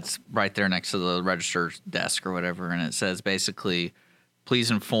that's right there next to the register desk or whatever, and it says basically,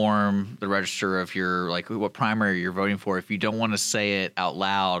 please inform the register of your what primary you're voting for. If you don't want to say it out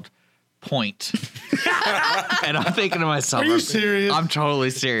loud, point. And I'm thinking to myself, are you serious? I'm totally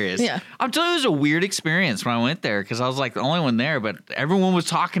serious. Yeah. I'm telling you, it was a weird experience when I went there because I was like the only one there, but everyone was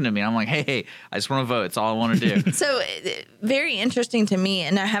talking to me. I'm like, hey, I just want to vote. It's all I want to do. So very interesting to me,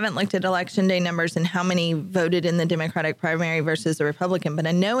 and I haven't looked at Election Day numbers and how many voted in the Democratic primary versus the Republican, but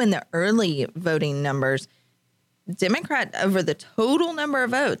I know in the early voting numbers, Democrat over the total number of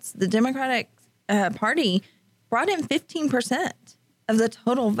votes, the Democratic Party brought in 15% of the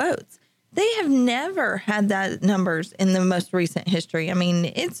total votes. They have never had that numbers in the most recent history. I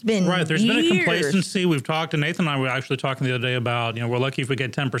mean, it's been right. There's years. been a complacency. We've talked, and Nathan and I were actually talking the other day about, we're lucky if we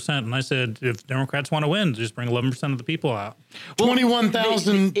get 10%. And I said, if Democrats want to win, just bring 11% of the people out.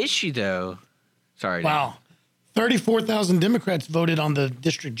 21,000. The issue, though. Sorry. Wow. 34,000 Democrats voted on the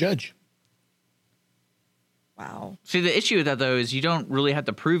district judge. Wow. See, the issue with that, though, is you don't really have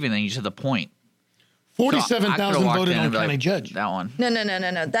to prove anything. You just have to point. 47,000 voted on county judge. That one. No.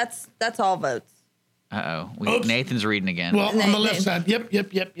 That's all votes. Uh-oh. Nathan's reading again. Well, on the left side.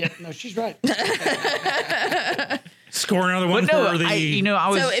 Yep. No, she's right. Score another one for the...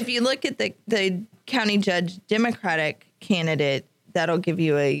 So if you look at the county judge Democratic candidate, that'll give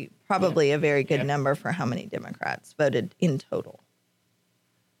you probably a very good number for how many Democrats voted in total.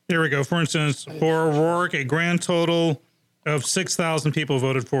 Here we go. For instance, for O'Rourke, a grand total of 6,000 people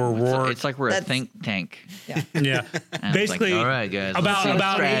voted for O'Rourke. It's like we're a think tank. Yeah. Basically, all right, guys. About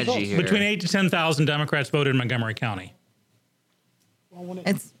strategy here. between 8 to 10,000 Democrats voted in Montgomery County.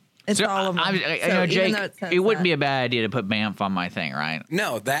 It's all of them. I know, Jake, it wouldn't be a bad idea to put Banff on my thing, right?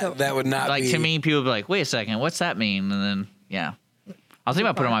 No, that would not be. To me, people would be like, wait a second, what's that mean? And then, I'll think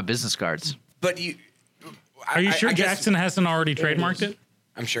about putting it on my business cards. But are you sure Jackson hasn't already trademarked it?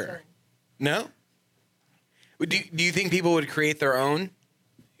 I'm sure. No? Do you think people would create their own?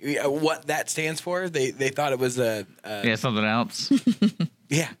 What that stands for? They thought it was something else.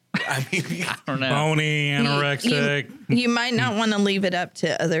 Yeah. I mean, I don't know. Bony, anorexic. You might not want to leave it up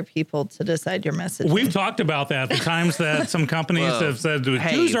to other people to decide your message. We've talked about that. The times that some companies have said,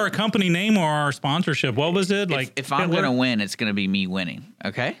 choose our company name or our sponsorship. What was it? If I'm going to win, it's going to be me winning.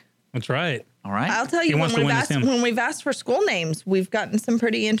 Okay? That's right. All right. I'll tell you, when we've asked for school names, we've gotten some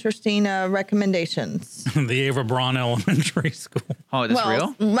pretty interesting recommendations. The Ava Braun Elementary School. Oh, that's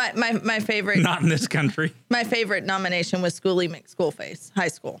real? My favorite. Not in this country. My favorite nomination was Schoolie McSchoolface High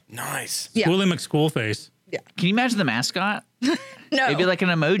School. Nice. Yeah. Schoolie McSchoolface. Yeah. Can you imagine the mascot? No. It'd be like an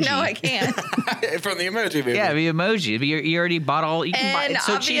emoji. No, I can't. From the emoji movie. Yeah, it'd be emoji. It'd be, you already bought all. You can buy And it's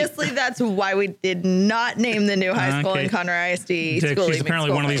so obviously cheap. that's why we did not name the new high school in Conroe ISD Dick, Schoolie she's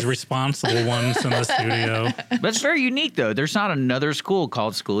apparently one of these responsible ones in the studio. But it's very unique, though. There's not another school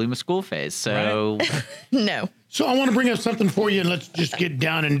called Schoolie McSchoolface. So, No. So I want to bring up something for you, and let's just get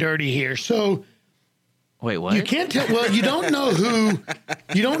down and dirty here. So, wait, what? You can't tell. Well, you don't know who.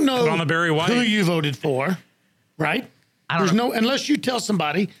 You don't know on the Barry White. who you voted for, right? There's no, unless you tell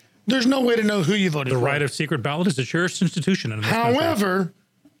somebody, there's no way to know who you voted for. The right of secret ballot is a cherished institution in this country. However,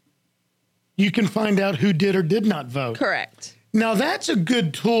 you can find out who did or did not vote. Correct. Now, that's a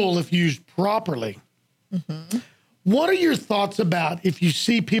good tool if used properly. Mm-hmm. What are your thoughts about if you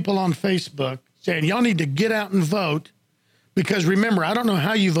see people on Facebook saying, y'all need to get out and vote? Because remember, I don't know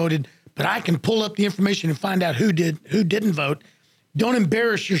how you voted, but I can pull up the information and find out who didn't vote. Don't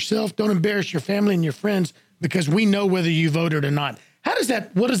embarrass yourself. Don't embarrass your family and your friends, because we know whether you voted or not.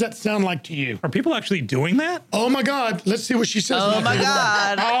 What does that sound like to you? Are people actually doing that? Oh my God. Let's see what she says. Oh my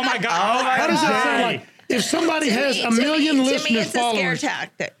God. Oh my God. How does that sound like? If somebody has a million listeners, to me, it's followers. a scare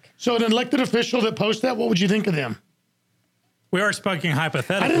tactic. So an elected official that posts that, what would you think of them? We are speaking I didn't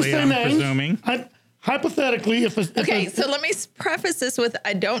hypothetically, say I'm names. presuming. Hypothetically, So let me preface this with,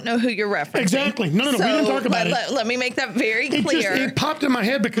 I don't know who you're referencing. Exactly. No, we didn't talk about it. Let me make that very clear. It popped in my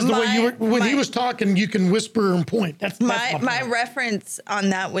head because the way when he was talking, you can whisper and point. That's my reference on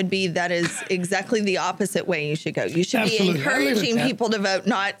that would be that is exactly the opposite way you should go. You should Absolutely. be encouraging people to vote,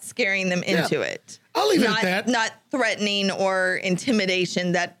 not scaring them into it. I'll leave it at that. Not threatening or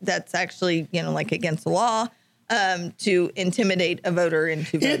intimidation. That's actually, like against the law. To intimidate a voter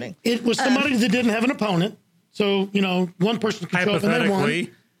into voting. It was somebody that didn't have an opponent. So, one person could show up and they won.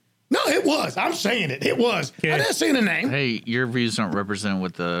 No, it was. I'm saying it. It was. Okay. I'm not saying a name. Hey, your views don't represent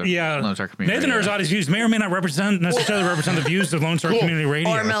what the Lone Star Community Nathan Radio. Erzati's views may or may not necessarily represent the views of Lone Star Community Radio.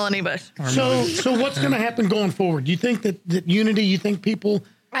 Or Melanie Bush. So what's going to happen going forward? Do you think that unity, you think people...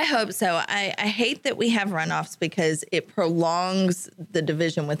 I hope so. I hate that we have runoffs because it prolongs the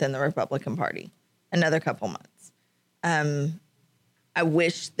division within the Republican Party another couple months. I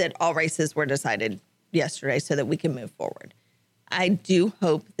wish that all races were decided yesterday so that we can move forward. I do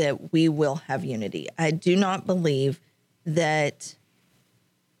hope that we will have unity. I do not believe that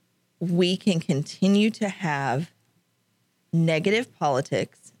we can continue to have negative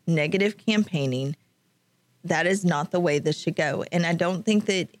politics, negative campaigning. That is not the way this should go. And I don't think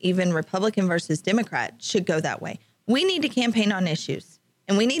that even Republican versus Democrat should go that way. We need to campaign on issues,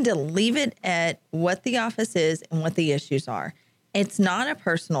 and we need to leave it at what the office is and what the issues are. It's not a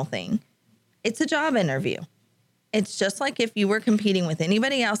personal thing. It's a job interview. It's just like if you were competing with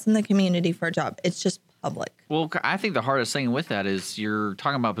anybody else in the community for a job. It's just public. Well, I think the hardest thing with that is you're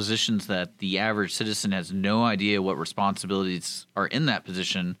talking about positions that the average citizen has no idea what responsibilities are in that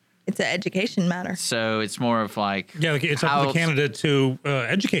position. It's an education matter. So it's more of like... Yeah, it's up to the candidate to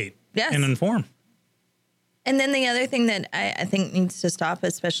educate and inform. And then the other thing that I think needs to stop,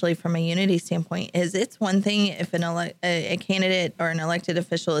 especially from a unity standpoint, is it's one thing if a candidate or an elected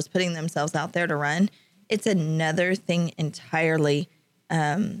official is putting themselves out there to run. It's another thing entirely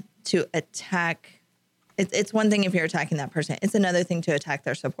to attack. It's one thing if you're attacking that person. It's another thing to attack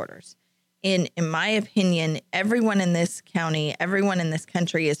their supporters. In my opinion, everyone in this county, everyone in this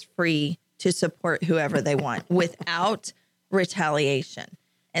country is free to support whoever they want without retaliation.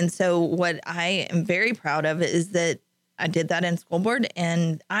 And so what I am very proud of is that I did that in school board,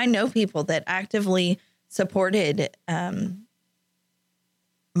 and I know people that actively supported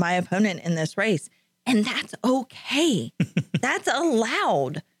my opponent in this race, and that's okay. That's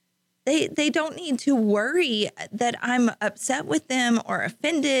allowed. They don't need to worry that I'm upset with them or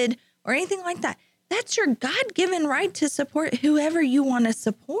offended or anything like that. That's your God-given right to support whoever you want to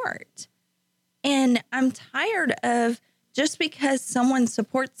support. And I'm tired of just because someone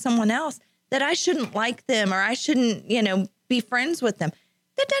supports someone else that I shouldn't like them or I shouldn't, be friends with them.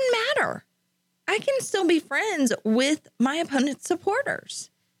 That doesn't matter. I can still be friends with my opponent's supporters.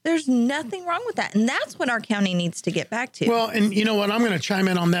 There's nothing wrong with that. And that's what our county needs to get back to. Well, and you know what? I'm going to chime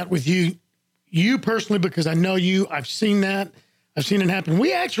in on that with you personally, because I know you. I've seen that. I've seen it happen.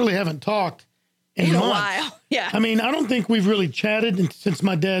 We actually haven't talked in a months. while. Yeah. I mean, I don't think we've really chatted since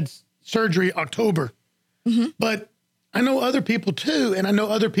my dad's surgery, October. Mm-hmm. But I know other people too. And I know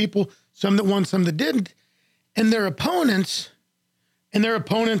other people, some that won, some that didn't. And their opponents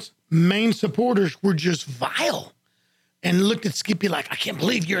main supporters were just vile and looked at Skippy like, I can't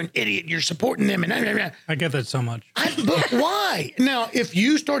believe you're an idiot. You're supporting them. And I get that so much. But why? Now, if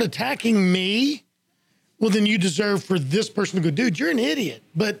you start attacking me, well, then you deserve for this person to go, dude, you're an idiot.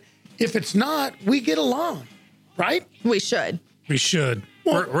 But if it's not, we get along, right? We should. We should.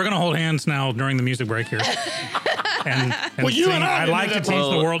 Well, we're going to hold hands now during the music break here. and well, you sing. and I'd like to teach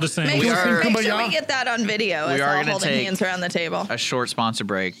the world to sing. Make sure we get that on video. We as are all going to holding take hands around the table. a short sponsor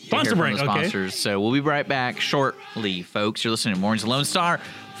break. Sponsor break, okay. Sponsors. So we'll be right back shortly, folks. You're listening to Mornings with Lone Star.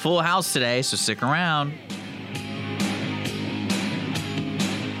 Full house today, so stick around.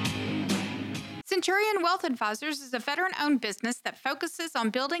 Centurion Wealth Advisors is a veteran-owned business that focuses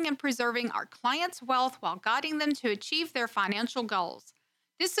on building and preserving our clients' wealth while guiding them to achieve their financial goals.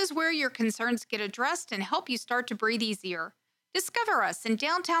 This is where your concerns get addressed and help you start to breathe easier. Discover us in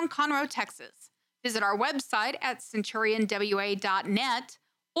downtown Conroe, Texas. Visit our website at centurionwa.net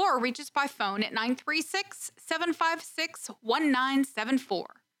or reach us by phone at 936-756-1974.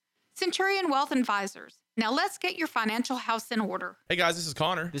 Centurion Wealth Advisors. Now let's get your financial house in order. Hey guys, this is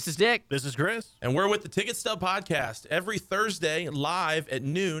Connor. This is Dick. This is Chris. And we're with the Ticket Stub Podcast every Thursday live at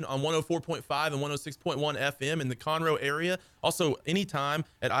noon on 104.5 and 106.1 FM in the Conroe area. Also, anytime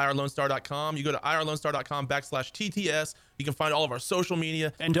at irlonestar.com. You go to irlonestar.com/TTS. You can find all of our social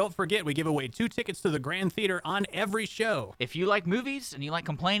media. And don't forget, we give away 2 tickets to the Grand Theater on every show. If you like movies and you like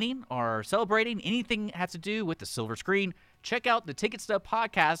complaining or celebrating anything that has to do with the silver screen, check out the Ticket Stub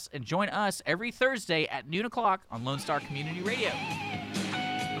Podcast and join us every Thursday at noon o'clock on Lone Star Community Radio.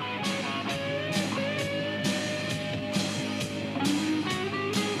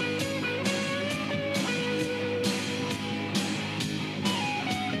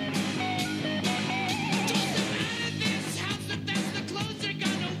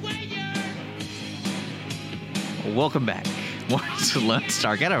 Welcome back. What's Lone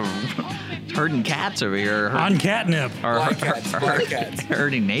Star? Got a herding cats over here. On catnip. Or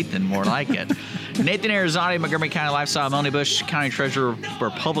herding Nathan, more like it. Nathan Arizona, Montgomery County Lifestyle, Melanie Bush, County Treasurer,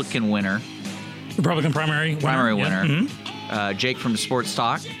 Republican winner. Republican primary winner. Mm-hmm. Jake from Sports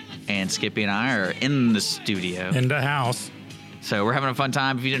Talk and Skippy and I are in the studio. In the house. So we're having a fun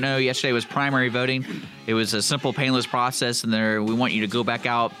time. If you didn't know, yesterday was primary voting. It was a simple, painless process, and we want you to go back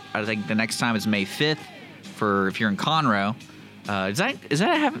out. I think the next time is May 5th for if you're in Conroe. Does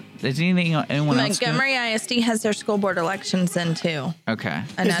anything anyone else do? Montgomery ISD has their school board elections in too. Okay.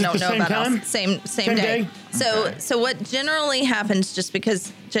 And Is I it don't the know same about time? else. Same day. So what generally happens, just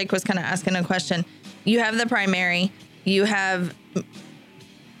because Jake was kind of asking a question, you have the primary, you have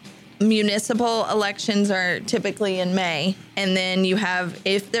municipal elections are typically in May, and then you have,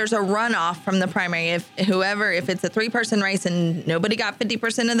 if there's a runoff from the primary, if it's a 3-person race and nobody got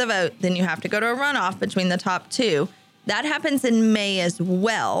 50% of the vote, then you have to go to a runoff between the top 2. That happens in May as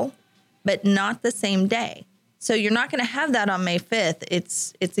well, but not the same day. So you're not going to have that on May 5th.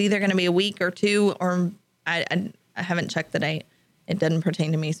 It's either going to be a week or 2, or I haven't checked the date. It doesn't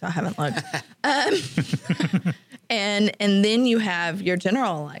pertain to me, so I haven't looked. And then you have your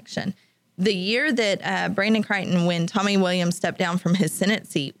general election. The year that Brandon Crichton, when Tommy Williams stepped down from his Senate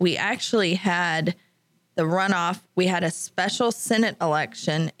seat, we actually had the runoff. We had a special Senate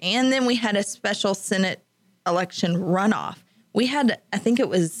election, and then we had a special Senate election runoff. We had, I think it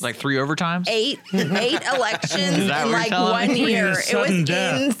was like 3 overtimes? 8 elections in like 1 year. It was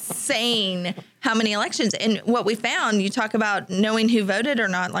insane how many elections. And what we found, you talk about knowing who voted or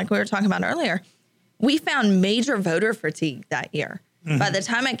not, like we were talking about earlier, we found major voter fatigue that year. Mhm. By the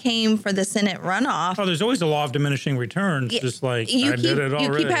time it came for the Senate runoff, Oh, there's always a law of diminishing returns. Just like I did it already.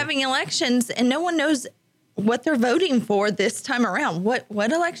 you keep having elections and no one knows what they're voting for this time around. What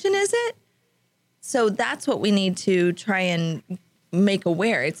election is it? So that's what we need to try and make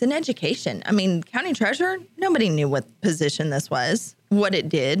aware. It's an education. I mean, county treasurer, nobody knew what position this was, what it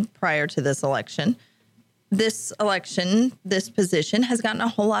did prior to this election. This election, this position has gotten a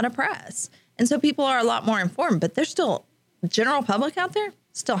whole lot of press. And so people are a lot more informed, but there's still general public out there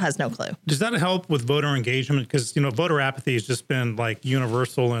still has no clue. Does that help with voter engagement? Because, voter apathy has just been like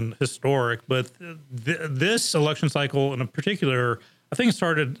universal and historic. But this election cycle in particular, I think it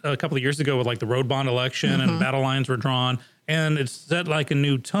started a couple of years ago with like the road bond election and battle lines were drawn, and it set like a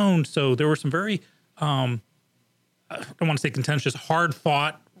new tone. So there were some very, I don't want to say contentious, hard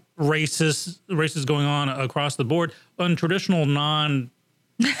fought races going on across the board. Untraditional,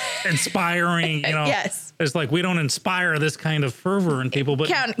 non-inspiring, Yes. It's like we don't inspire this kind of fervor in people. But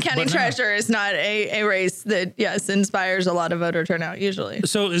County treasurer is not a race that, yes, inspires a lot of voter turnout usually.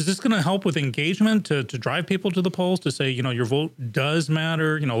 So is this going to help with engagement to drive people to the polls to say, your vote does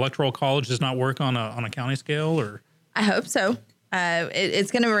matter? Electoral college does not work on a county scale, or? I hope so. It's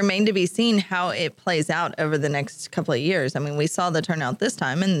going to remain to be seen how it plays out over the next couple of years. I mean, we saw the turnout this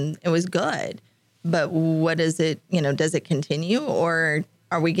time and it was good, but what is it, does it continue, or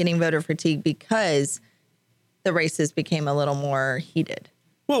are we getting voter fatigue because the races became a little more heated?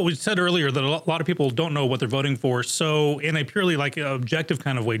 Well, we said earlier that a lot of people don't know what they're voting for. So in a purely like objective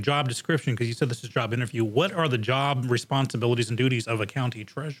kind of way, job description, because you said this is job interview, what are the job responsibilities and duties of a county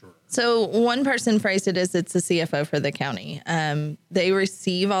treasurer? So one person phrased it as it's the CFO for the county. They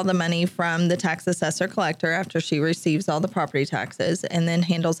receive all the money from the tax assessor collector after she receives all the property taxes, and then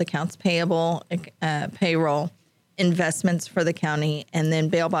handles accounts payable, payroll, investments for the county, and then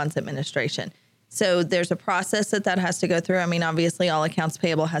bail bonds administration. So there's a process that has to go through. I mean, obviously, all accounts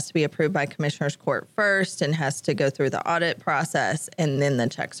payable has to be approved by Commissioner's Court first and has to go through the audit process, and then the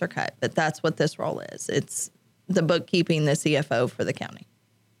checks are cut. But that's what this role is. It's the bookkeeping, the CFO for the county.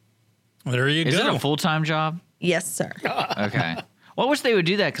 There you go. Is it a full-time job? Yes, sir. Okay. Well, I wish they would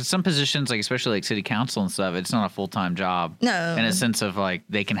do that, because some positions, like especially like city council and stuff, it's not a full-time job. No. In a sense of like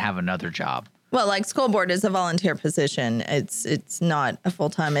they can have another job. Well, like school board is a volunteer position. It's not a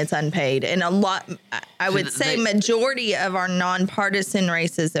full-time, it's unpaid. And a lot, I would say majority of our nonpartisan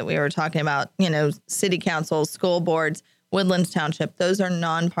races that we were talking about, city council, school boards, Woodlands Township, those are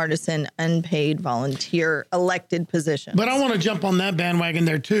nonpartisan, unpaid, volunteer elected positions. But I want to jump on that bandwagon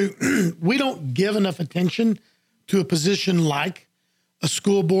there too. We don't give enough attention to a position like a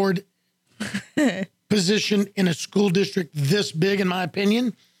school board position in a school district this big, in my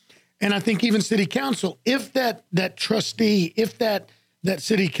opinion. And I think even city council, if that trustee, if that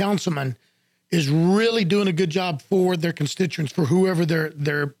city councilman is really doing a good job for their constituents, for whoever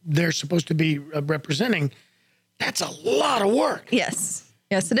they're supposed to be representing, that's a lot of work. Yes.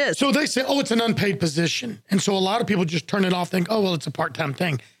 Yes, it is. So they say, oh, it's an unpaid position. And so a lot of people just turn it off, think, oh, well, it's a part-time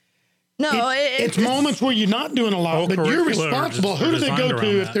thing. No, it's moments where you're not doing a lot, but you're responsible. Who do they go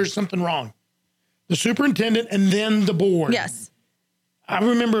to if there's something wrong? The superintendent and then the board. Yes. I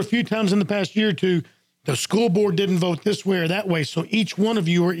remember a few times in the past year or two, the school board didn't vote this way or that way. So each one of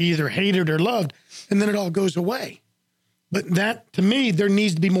you are either hated or loved, and then it all goes away. But that, to me, there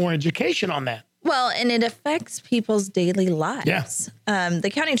needs to be more education on that. Well, and it affects people's daily lives. Yes.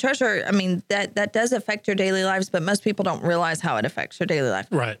 The county treasurer, I mean, that does affect your daily lives, but most people don't realize how it affects your daily life.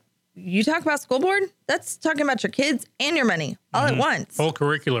 Right. you talk about school board, that's talking about your kids and your money all at once. Whole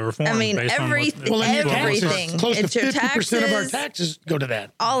curricular reform. I mean, based everything. on Everything. Close It's to your 50% of our taxes. taxes go to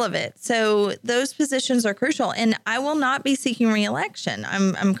that. All of it. So those positions are crucial. And I will not be seeking reelection.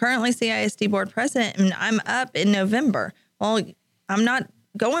 I'm currently CISD board president, and I'm up in November. Well, I'm not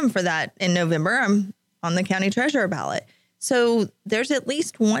going for that in November. I'm on the county treasurer ballot. So there's at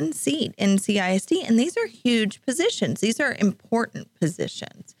least one seat in CISD, and these are huge positions. These are important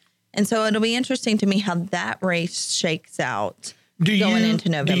positions. And so it'll be interesting to me how that race shakes out going into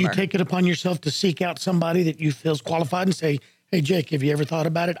November. Do you take it upon yourself to seek out somebody that you feel is qualified and say, hey, Jake, have you ever thought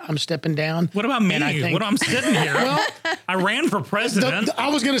about it? I'm stepping down. What about me? I'm sitting here. Well, I ran for president. I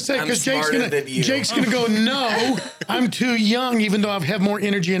was going to say, because Jake's going to go, no, I'm too young, even though I have more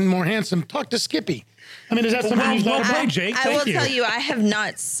energy and more handsome. Talk to Skippy. I mean, is that something you thought about? Jake, I will tell you, I have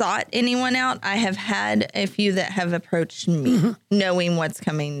not sought anyone out. I have had a few that have approached me, knowing what's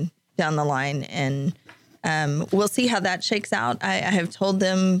coming down the line. And we'll see how that shakes out. I have told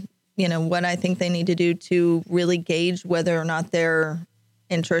them, what I think they need to do to really gauge whether or not their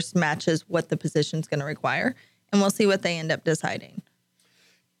interest matches what the position's going to require. And we'll see what they end up deciding.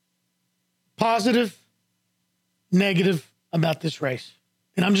 Positive, negative about this race.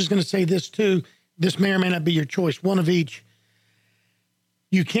 And I'm just going to say this too. This may or may not be your choice, one of each.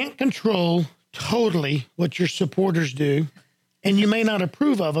 You can't control totally what your supporters do, and you may not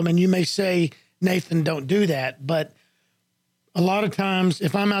approve of them, and you may say, Nathan, don't do that. But a lot of times,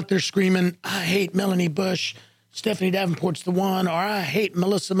 if I'm out there screaming, I hate Melanie Bush, Stephanie Davenport's the one, or I hate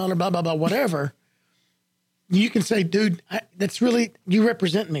Melissa Miller, blah, blah, blah, whatever, you can say, dude, that's really, you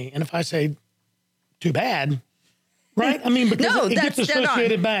represent me. And if I say, too bad, right? I mean, because it gets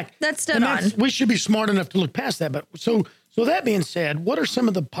associated back. That's dead on. We should be smart enough to look past that. But so that being said, what are some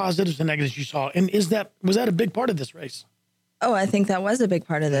of the positives and negatives you saw? And was that a big part of this race? Oh, I think that was a big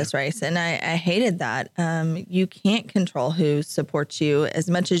part of this race. And I hated that. You can't control who supports you as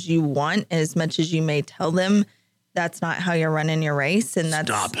much as you want, as much as you may tell them that's not how you're running your race. And that's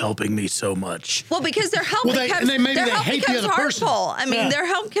Stop helping me so much. Well, because their help Well, they- becomes, and they- maybe their they help hate the becomes other person. harmful. I mean, Yeah. their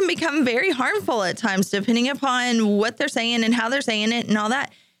help can become very harmful at times, depending upon what they're saying and how they're saying it and all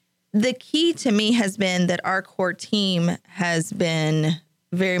that. The key to me has been that our core team has been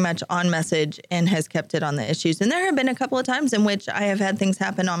very much on message and has kept it on the issues. And there have been a couple of times in which I have had things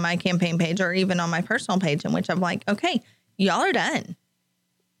happen on my campaign page or even on my personal page in which I'm like, okay, y'all are done.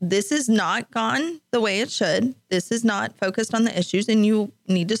 This is not gone the way it should. This is not focused on the issues, and you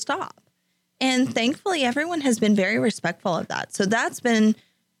need to stop. And thankfully, everyone has been very respectful of that. So that's been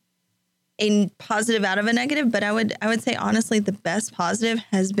a positive out of a negative. But I would say, honestly, the best positive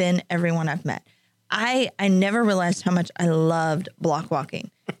has been everyone I've met. I never realized how much I loved block walking.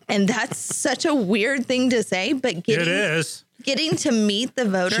 And that's such a weird thing to say, but It is. getting to meet the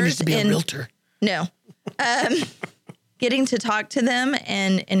voters. She needs to be a realtor. No. Getting to talk to them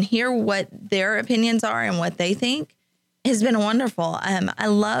and hear what their opinions are and what they think has been wonderful. I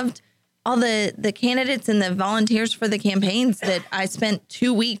loved all the candidates and the volunteers for the campaigns that I spent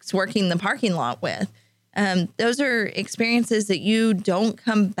 2 weeks working the parking lot with. Those are experiences that you don't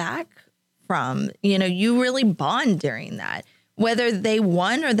come back from. You really bond during that. Whether they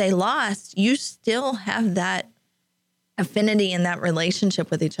won or they lost, you still have that affinity and that relationship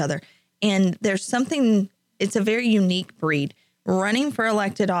with each other. And there's something, it's a very unique breed. Running for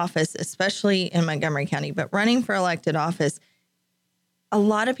elected office, especially in Montgomery County, but running for elected office, a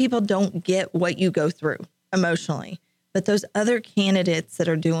lot of people don't get what you go through emotionally. But those other candidates that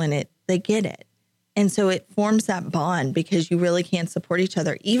are doing it, they get it. And so it forms that bond because you really can support each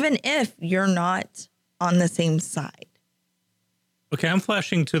other, even if you're not on the same side. Okay, I'm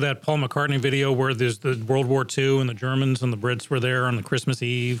flashing to that Paul McCartney video where there's the World War II and the Germans and the Brits were there on the Christmas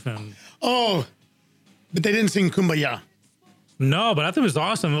Eve. And Oh, but they didn't sing Kumbaya. no, but I think it was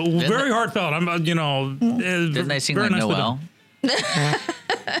awesome. Very heartfelt. Didn't they sing like Noel?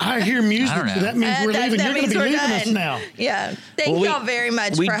 I hear music, I don't know. so that means we're leaving. That You're going to means be we're leaving us done. now. Yeah. Thank Well, y'all very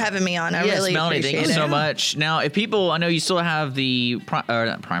much for having me on. I yes, really Melanie, appreciate thank you it. so much. Now, if people, I know you still have the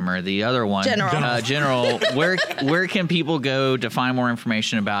not primer, the other one, General. Where can people go to find more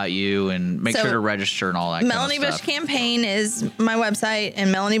information about you and make So, sure to register and all that? Melanie kind of Bush stuff? Campaign is my website,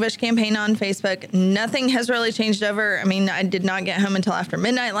 and Melanie Bush Campaign on Facebook. Nothing has really changed over. I mean, I did not get home until after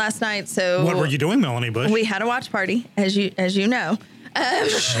midnight last night. So what were you doing, Melanie Bush? We had a watch party, as you know.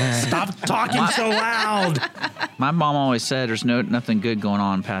 Stop talking so loud. My mom always said there's nothing good going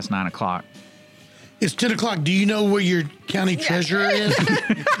on past 9 o'clock. It's 10 o'clock. Do you know where your county treasurer is?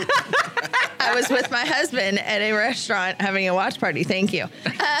 I was with my husband at a restaurant having a watch party. Thank you.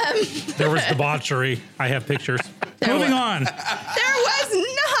 There was debauchery. I have pictures. Moving on. There was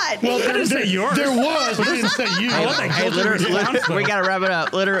not. what? Well, I didn't say yours. There was. I didn't say you. Hey, we got to wrap it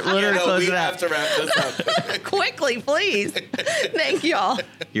up. Literally close it out. We have to wrap this up. Quickly, please. Thank y'all.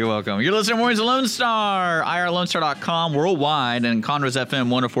 You're welcome. You're listening to Mornings of Lone Star, irlonestar.com, worldwide, and Conroe's FM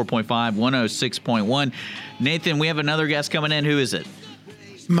 104.5, 106.1. Nathan, we have another guest coming in. Who is it?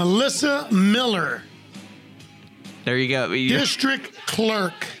 Melissa Miller, There you go. district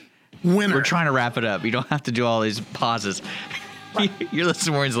clerk winner. We're trying to wrap it up. You don't have to do all these pauses. You're listening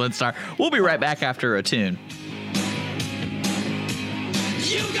to Mornings of Lone Star. We'll be right back after a tune.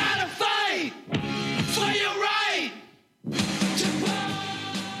 You gotta fight for your right.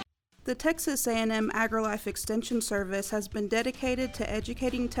 The Texas A&M AgriLife Extension Service has been dedicated to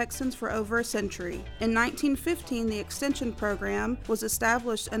educating Texans for over a century. In 1915, the Extension Program was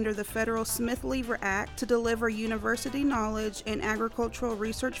established under the federal Smith-Lever Act to deliver university knowledge and agricultural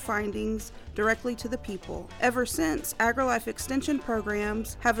research findings directly to the people. Ever since, AgriLife Extension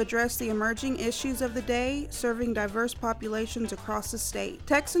programs have addressed the emerging issues of the day, serving diverse populations across the state.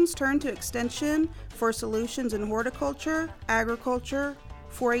 Texans turn to Extension for solutions in horticulture, agriculture,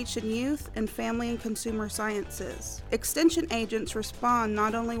 4-H and youth, and family and consumer sciences. Extension agents respond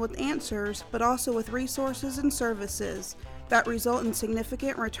not only with answers, but also with resources and services that result in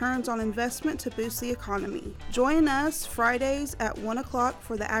significant returns on investment to boost the economy. Join us Fridays at 1 o'clock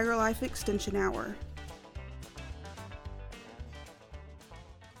for the AgriLife Extension Hour.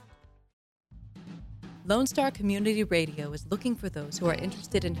 Lone Star Community Radio is looking for those who are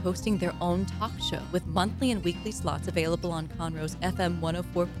interested in hosting their own talk show with monthly and weekly slots available on Conroe's FM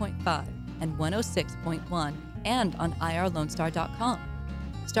 104.5 and 106.1 and on irlonestar.com.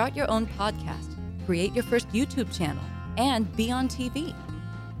 Start your own podcast, create your first YouTube channel, and be on TV.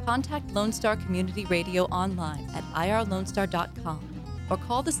 Contact Lone Star Community Radio online at irlonestar.com or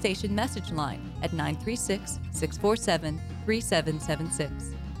call the station message line at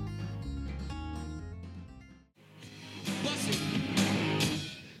 936-647-3776.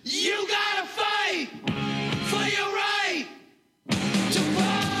 You gotta fight for your right.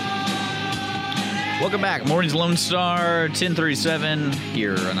 Welcome back. Mornings Lone Star, 1037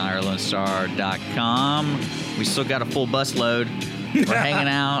 here on irlonestar.com. We still got a full bus load. We're hanging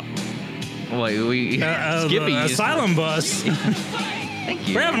out. Wait, Skippy. Asylum bus. Thank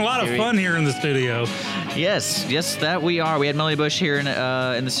you. We're having a lot of fun here in the studio. Yes, that we are. We had Melanie Bush here in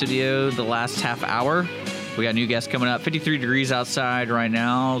the studio the last half hour. We got new guests coming up. 53 degrees outside right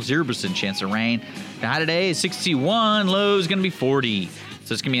now. 0% chance of rain. The high today is 61. Low is going to be 40.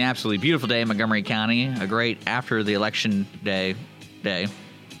 So it's going to be an absolutely beautiful day in Montgomery County. A great after the election day. The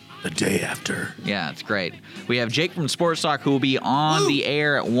day after. Yeah, it's great. We have Jake from Sports Talk who will be on the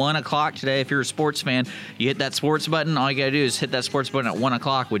air at 1 o'clock today. If you're a sports fan, you hit that sports button. All you got to do is hit that sports button at 1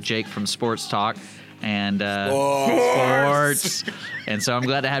 o'clock with Jake from Sports Talk. And sports. And so I'm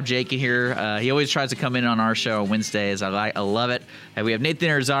glad to have Jake in here. He always tries to come in on our show on Wednesdays. I love it. And we have Nathan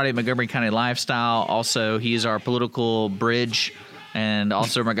Arizardi, Montgomery County Lifestyle. Also, he's our political bridge and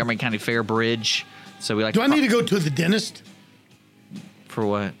also Montgomery County Fair Bridge. So we like. Do I need to go to the dentist? For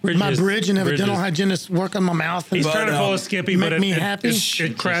what? My bridge and have a dental hygienist work on my mouth. He's trying to pull a Skippy, make but me happy.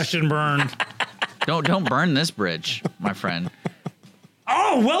 It crashed and burned. Don't burn this bridge, my friend.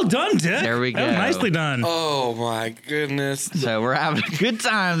 Oh, well done, Dick. There we go. That was nicely done. Oh, my goodness. So we're having a good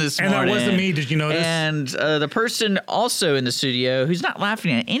time this And morning. that wasn't me. Did you notice? And the person also in the studio who's not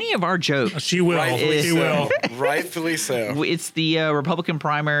laughing at any of our jokes. She will. Rightfully She so. will. Rightfully so. It's the Republican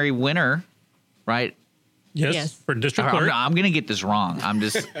primary winner, right? Yes. For district clerk. I'm going to get this wrong. I'm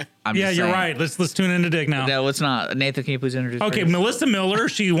just Yeah, just you're saying. right. Let's tune into Dick now. No, let's not. Nathan, can you please introduce Okay, her? Melissa Miller,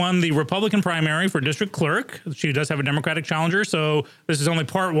 she won the Republican primary for district clerk. She does have a Democratic challenger, so this is only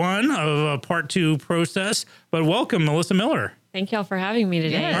part one of a part two process. But welcome, Melissa Miller. Thank y'all for having me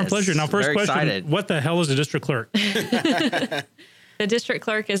today. Our pleasure. Now, first Very question, excited. what the hell is a district clerk? The district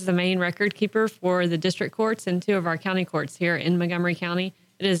clerk is the main record keeper for the district courts and two of our county courts here in Montgomery County.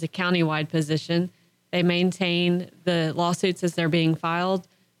 It is a county-wide position. They maintain the lawsuits as they're being filed.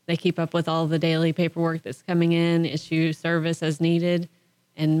 They keep up with all the daily paperwork that's coming in, issue service as needed,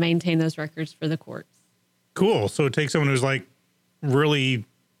 and maintain those records for the courts. Cool. So it takes someone who's like really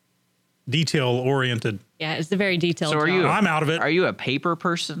detail-oriented. Yeah, it's a very detailed So are job. you? I'm out of it. Are you a paper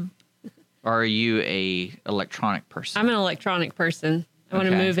person, or are you a electronic person? I'm an electronic person. I want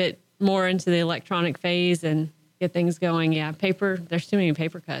to Okay. move it more into the electronic phase and get things going. Yeah, paper, there's too many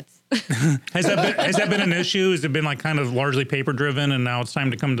paper cuts. Has that been an issue? Has it been like kind of largely paper-driven, and now it's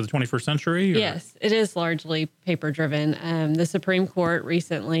time to come to the 21st century? Or? Yes, it is largely paper-driven. The Supreme Court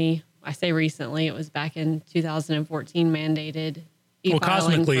recently, I say recently, it was back in 2014, mandated Well, e-filing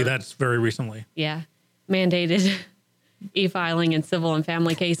cosmically, for- that's very recently. Yeah, mandated e-filing in civil and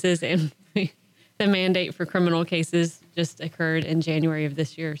family cases, and the mandate for criminal cases just occurred in January of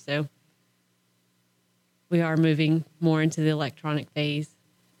this year. So we are moving more into the electronic phase.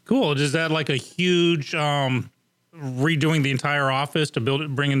 Cool. Is that like a huge redoing the entire office to build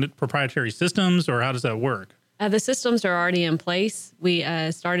it, bring in proprietary systems, or how does that work? The systems are already in place. We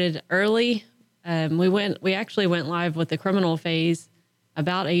started early. We actually went live with the criminal phase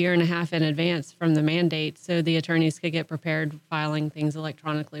about a year and a half in advance from the mandate, so the attorneys could get prepared filing things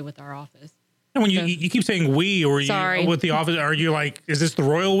electronically with our office. And when you keep saying we, or Sorry. you with the office, are you like, is this the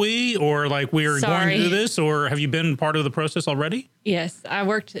royal we, or like we are going to do this, or have you been part of the process already? Yes, I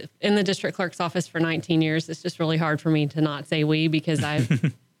worked in the district clerk's office for 19 years. It's just really hard for me to not say we, because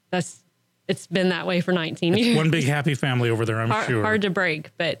it's been that way for 19 years. One big happy family over there, I'm sure. Hard to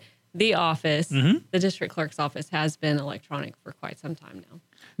break, but the office, the district clerk's office, has been electronic for quite some time now.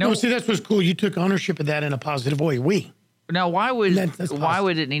 No, see, that's what's cool. You took ownership of that in a positive way. Now, why would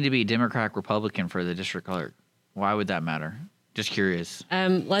it need to be Democrat, Republican for the district clerk? Why would that matter? Just curious.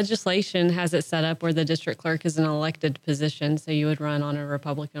 Legislation has it set up where the district clerk is an elected position, so you would run on a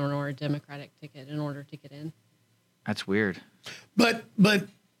Republican or a Democratic ticket in order to get in. That's weird. But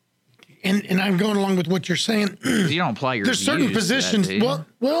and I'm going along with what you're saying. You don't apply your There's certain views to that, positions. do you?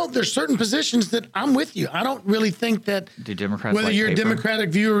 Well, there's certain positions that I'm with you. I don't really think that Do Democrats whether like you're paper? a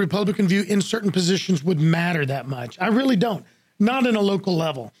Democratic view or Republican view in certain positions would matter that much. I really don't. Not in a local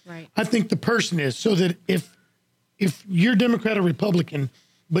level. Right. I think the person is, so that if you're Democrat or Republican,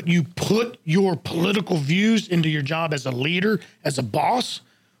 but you put your political views into your job as a leader, as a boss,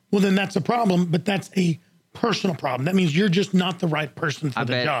 well, then that's a problem. But that's a personal problem. That means you're just not the right person for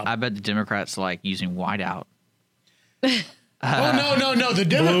the job. I bet the Democrats like using whiteout. Oh, no. The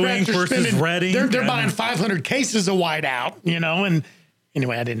Democrats ink are versus spending, red ink. they're buying 500 cases of whiteout, and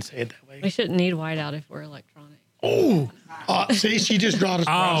anyway, I didn't say it that way. We shouldn't need whiteout if we're electronic. Oh, see, she just brought us.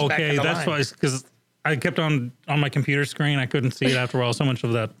 Oh, back okay. in the That's line. why, because I kept on my computer screen. I couldn't see it after a while. So much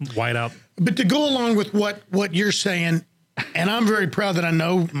of that whiteout. But to go along with what you're saying, and I'm very proud that I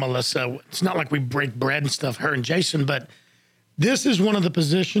know Melissa. It's not like we break bread and stuff, her and Jason, but this is one of the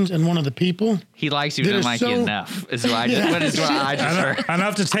positions and one of the people. He likes you, that doesn't are like you so- enough. Is what I just heard.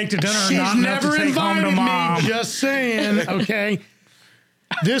 Enough to take to dinner, She's not enough to never take home to invited mom. me. Just saying, okay.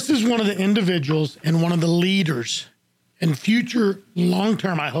 This is one of the individuals and one of the leaders and future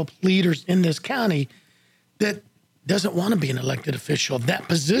long-term, I hope, leaders in this county that doesn't want to be an elected official. That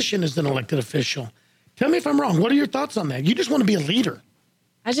position is an elected official. Tell me if I'm wrong. What are your thoughts on that? You just want to be a leader.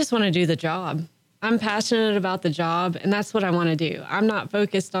 I just want to do the job. I'm passionate about the job, and that's what I want to do. I'm not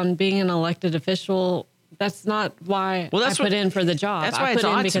focused on being an elected official. That's not why I put in for the job. That's why I it's put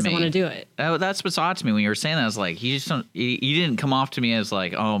in odd because to me. I want to do it. That's what's odd to me when you were saying that. I was like, you didn't come off to me as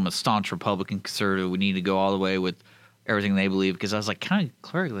like, oh, I'm a staunch Republican conservative. We need to go all the way with everything they believe. Because I was like, county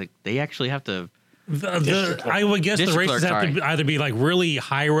clerk, like they actually have to. I would guess the District races clerk, have to either be like really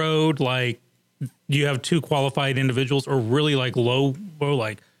high road, like you have two qualified individuals, or really like low,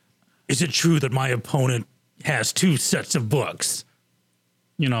 like, is it true that my opponent has two sets of books?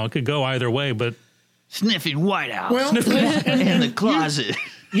 It could go either way, but sniffing whiteout. Well, in the closet.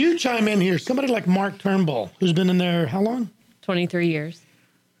 You chime in here. Somebody like Mark Turnbull, who's been in there how long? 23 years.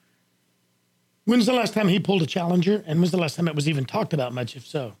 When's the last time he pulled a challenger? And when's the last time it was even talked about much, if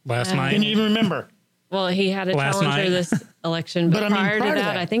so? Last night. Can you even remember? Well, he had a Last challenger night. this election, but, But I mean, prior, prior to to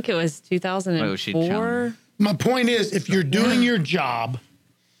that, that. I think it was 2004. My point is, if you're doing your job,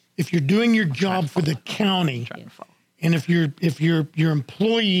 for the county, and if your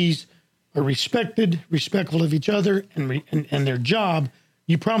employees are respectful of each other and their job,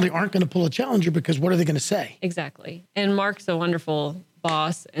 you probably aren't going to pull a challenger, because what are they going to say? Exactly. And Mark's a wonderful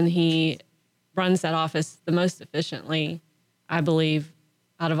boss, and he runs that office the most efficiently, I believe,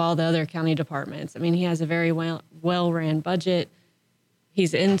 out of all the other county departments. I mean, he has a very well-ran budget.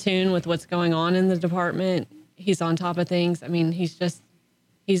 He's in tune with what's going on in the department. He's on top of things. I mean, he's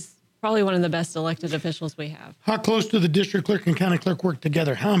probably one of the best elected officials we have. How close do the district clerk and county clerk work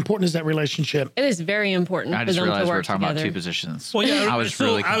together? How important is that relationship? It is very important I for just them to realized we were work talking together. about two positions. Well, yeah, I was so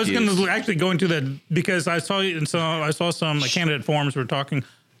really I was confused. going to actually go into that because I saw some candidate forums were talking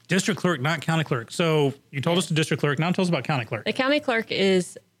district clerk, not county clerk. So you told us the district clerk. Now tell us about county clerk. The county clerk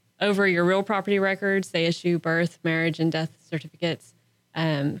is over your real property records. They issue birth, marriage, and death certificates.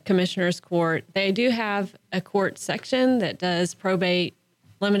 Commissioner's court. They do have a court section that does probate,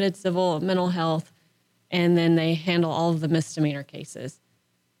 limited civil, mental health, and then they handle all of the misdemeanor cases.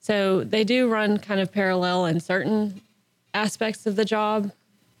 So they do run kind of parallel in certain aspects of the job,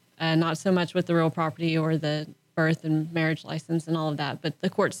 not so much with the real property or the birth and marriage license and all of that, but the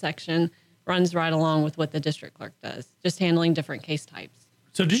court section runs right along with what the district clerk does, just handling different case types.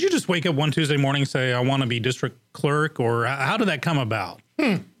 So did you just wake up one Tuesday morning and say, I want to be district clerk, or how did that come about?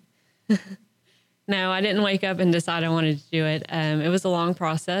 No, I didn't wake up and decide I wanted to do it. It was a long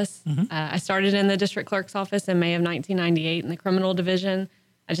process. I started in the district clerk's office in May of 1998 in the criminal division.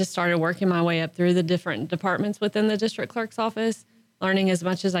 I just started working my way up through the different departments within the district clerk's office, learning as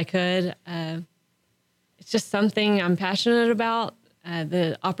much as I could. It's just something I'm passionate about.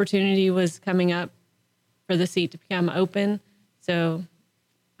 The opportunity was coming up for the seat to become open. So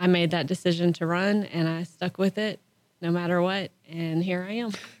I made that decision to run, and I stuck with it no matter what. And here I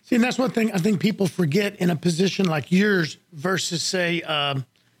am. See, and that's one thing I think people forget in a position like yours versus, say,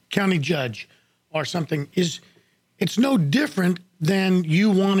 county judge or something, is it's no different than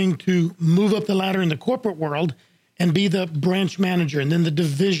you wanting to move up the ladder in the corporate world and be the branch manager and then the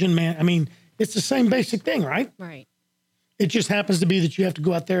division man. I mean, it's the same basic thing, right? Right. It just happens to be that you have to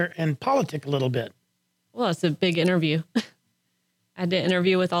go out there and politic a little bit. Well, it's a big interview. I had to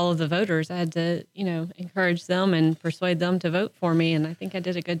interview with all of the voters. I had to, encourage them and persuade them to vote for me. And I think I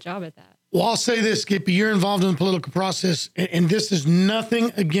did a good job at that. Well, I'll say this, Skippy, you're involved in the political process, and this is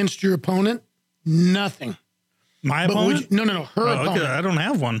nothing against your opponent. Nothing. My But would opponent? you- no, her opponent. Okay, I don't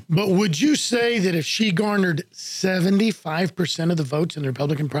have one. But would you say that if she garnered 75% of the votes in the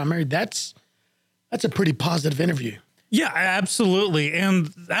Republican primary, that's a pretty positive interview? Yeah, absolutely. And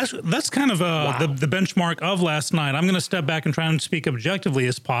that's kind of the benchmark of last night. I'm going to step back and try and speak objectively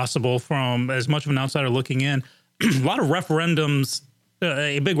as possible from as much of an outsider looking in. A lot of referendums,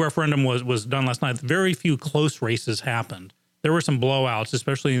 a big referendum was done last night. Very few close races happened. There were some blowouts,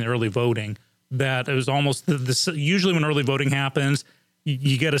 especially in the early voting, that it was almost usually when early voting happens,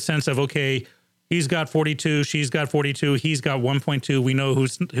 you get a sense of, okay, he's got 42, she's got 42, he's got 1.2. We know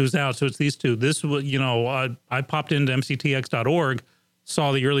who's out, so it's these two. This was, I popped into mctx.org,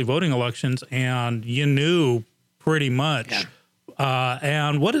 saw the early voting elections, and you knew pretty much.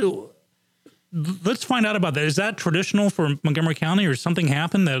 And let's find out about that. Is that traditional for Montgomery County, or something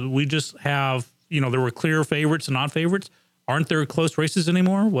happened that we just have, there were clear favorites and not favorites? Aren't there close races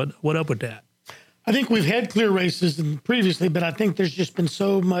anymore? What up with that? I think we've had clear races previously, but I think there's just been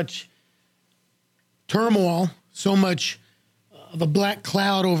so much turmoil, so much of a black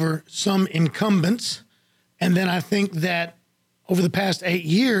cloud over some incumbents. And then I think that over the past 8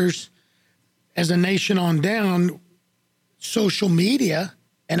 years, as a nation on down, social media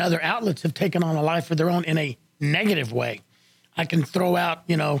and other outlets have taken on a life of their own in a negative way. I can throw out,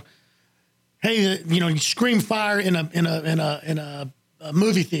 hey, you scream fire in a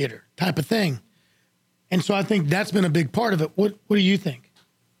movie theater type of thing. And so I think that's been a big part of it. What do you think?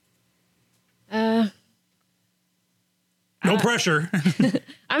 No pressure.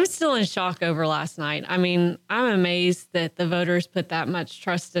 I'm still in shock over last night. I mean, I'm amazed that the voters put that much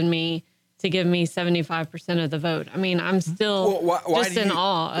trust in me to give me 75% of the vote. I mean, I'm still just in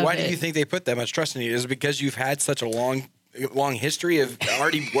awe of it. Why do you think they put that much trust in you? Is it because you've had such a long history of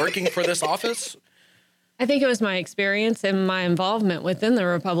already working for this office? I think it was my experience and my involvement within the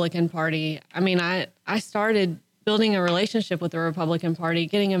Republican Party. I mean, I started building a relationship with the Republican Party,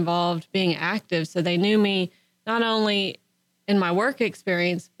 getting involved, being active. So they knew me not only in my work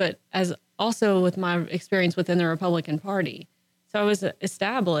experience, but as also with my experience within the Republican Party. So I was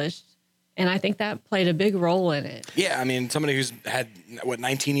established, and I think that played a big role in it. Yeah, I mean, somebody who's had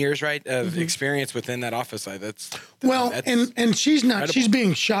 19 years, right, of experience within that office. That's and she's not. incredible. She's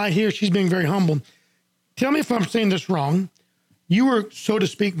being shy here. She's being very humble. Tell me if I'm saying this wrong. You were, so to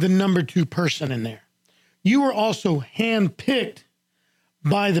speak, the number 2 person in there. You were also handpicked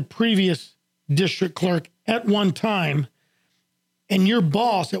by the previous district clerk at one time, and your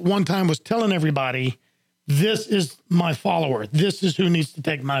boss at one time was telling everybody, this is my follower. This is who needs to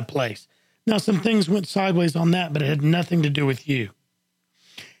take my place. Now, some things went sideways on that, but it had nothing to do with you.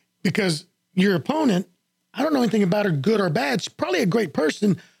 Because your opponent, I don't know anything about her, good or bad. She's probably a great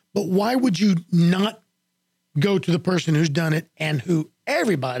person, but why would you not go to the person who's done it and who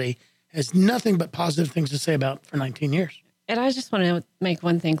everybody has nothing but positive things to say about for 19 years? And I just want to make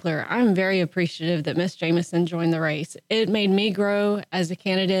one thing clear. I'm very appreciative that Ms. Jamison joined the race. It made me grow as a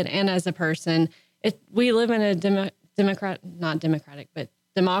candidate and as a person. We live in a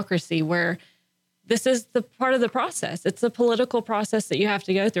democracy where this is the part of the process. It's a political process that you have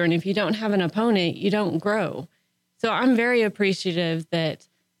to go through. And if you don't have an opponent, you don't grow. So I'm very appreciative that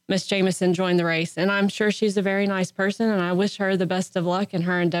Ms. Jamison joined the race, and I'm sure she's a very nice person, and I wish her the best of luck in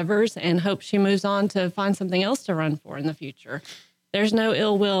her endeavors and hope she moves on to find something else to run for in the future. There's no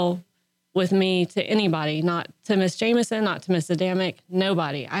ill will with me to anybody, not to Ms. Jamison, not to Ms. Adamick,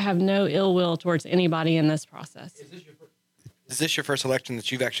 nobody. I have no ill will towards anybody in this process. Is this your first election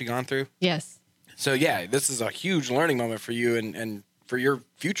that you've actually gone through? Yes. So yeah, this is a huge learning moment for you and for your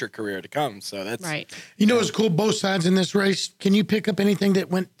future career to come. So that's right. You know, it's cool. Both sides in this race. Can you pick up anything that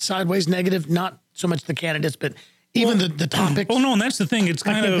went sideways negative? Not so much the candidates, but even the topics. Well, no, and that's the thing. It's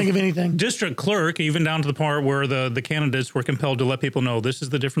kind can't think of anything. District clerk, even down to the part where the candidates were compelled to let people know this is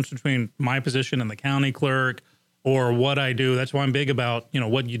the difference between my position and the county clerk or what I do. That's why I'm big about,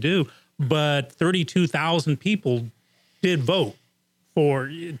 what you do. But 32,000 people did vote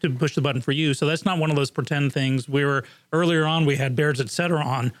to push the button for you. So that's not one of those pretend things. Earlier on, we had Bears Etc.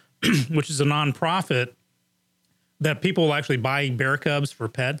 on, which is a nonprofit that people will actually buy bear cubs for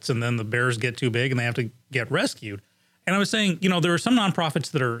pets, and then the bears get too big and they have to get rescued. And I was saying, there are some nonprofits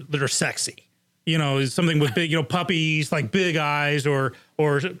that are sexy, something with big, puppies, like big eyes, or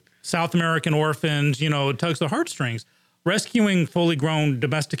South American orphans, it tugs the heartstrings. Rescuing fully grown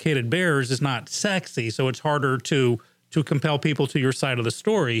domesticated bears is not sexy, so it's harder to compel people to your side of the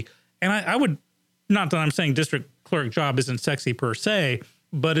story. And I would, not that I'm saying district clerk job isn't sexy per se,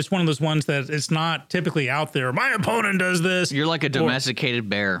 but it's one of those ones that it's not typically out there. My opponent does this. You're like a domesticated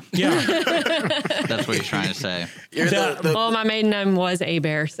bear. Yeah. That's what you're trying to say. Well, my maiden name was a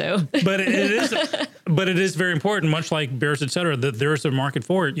bear, so. But it is very important, much like Bears Etc., that there's a market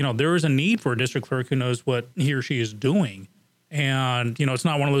for it. There is a need for a district clerk who knows what he or she is doing. And, it's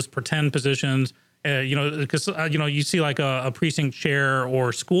not one of those pretend positions, because, you see like a precinct chair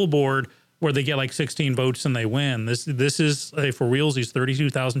or school board where they get like 16 votes and they win. This is for realsies.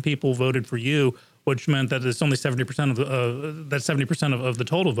 32,000 people voted for you, which meant that it's only 70% of the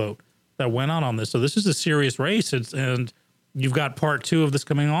total vote that went out on this. So this is a serious race, and you've got part 2 of this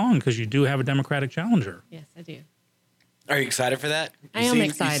coming on because you do have a Democratic challenger. Yes, I do. Are you excited for that? I am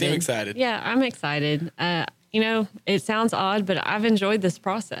excited. You seem excited. Yeah, I'm excited. It sounds odd, but I've enjoyed this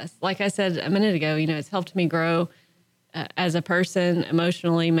process. Like I said a minute ago, it's helped me grow as a person,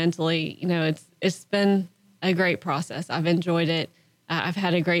 emotionally, mentally. It's been a great process. I've enjoyed it. I've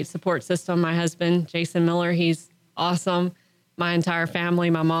had a great support system. My husband, Jason Miller, he's awesome. My entire family,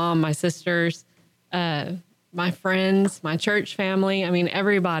 my mom, my sisters, my friends, my church family. I mean,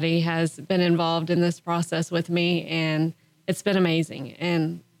 everybody has been involved in this process with me, and it's been amazing.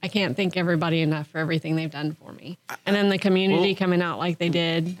 And I can't thank everybody enough for everything they've done for me. And then the community coming out like they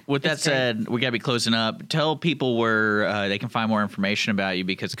did. With that said, we got to be closing up. Tell people where they can find more information about you,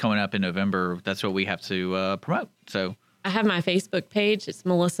 because coming up in November, that's what we have to promote. So I have my Facebook page. It's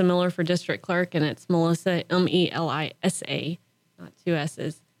Melissa Miller for District Clerk, and it's Melissa, Melisa, not 2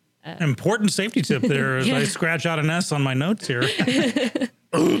 S's. Important safety tip there as I scratch out an S on my notes here.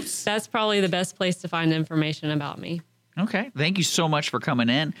 Oops. That's probably the best place to find information about me. Okay. Thank you so much for coming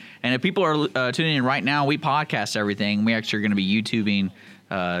in. And if people are tuning in right now, we podcast everything. We actually are going to be YouTubing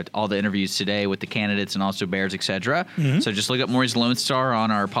all the interviews today with the candidates and also Bears, etc. Mm-hmm. So just look up Maury's Lone Star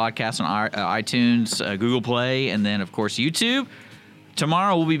on our podcast on iTunes, Google Play, and then, of course, YouTube.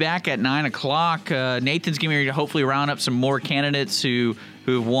 Tomorrow we'll be back at 9 o'clock. Nathan's going to hopefully round up some more candidates who've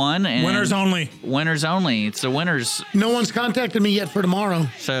won. And winners only. Winners only. It's the winners. No one's contacted me yet for tomorrow.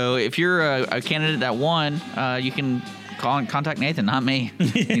 So if you're a candidate that won, you can call and contact Nathan, not me.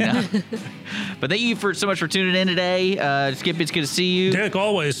 But thank you so much for tuning in today. Skip, it's good to see you. Dick,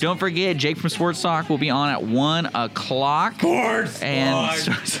 always. Don't forget, Jake from Sports Talk will be on at 1 o'clock. Sports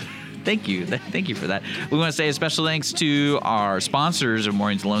Thank you. Thank you for that. We want to say a special thanks to our sponsors of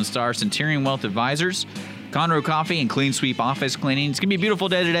Mornings Lone Star, Centurion Wealth Advisors, Conroe Coffee, and Clean Sweep Office Cleaning. It's going to be a beautiful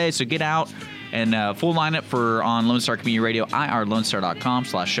day today, so get out. And full lineup on Lone Star Community Radio,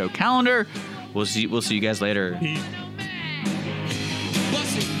 irlonestar.com/show calendar. We'll see you guys later.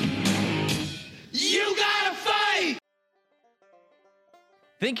 You gotta fight!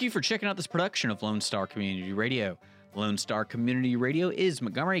 Thank you for checking out this production of Lone Star Community Radio. Lone Star Community Radio is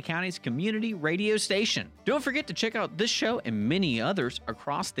Montgomery County's community radio station. Don't forget to check out this show and many others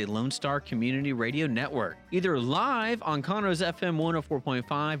across the Lone Star Community Radio Network, either live on Conroe's FM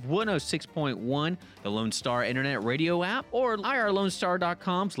 104.5, 106.1, the Lone Star Internet Radio app, or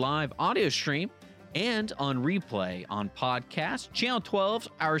irlonestar.com's live audio stream, and on replay on podcast, Channel 12's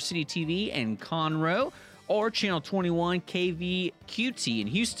Our City TV in Conroe, or Channel 21 KVQT in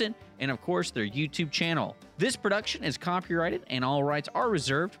Houston, and of course their YouTube channel. This production is copyrighted and all rights are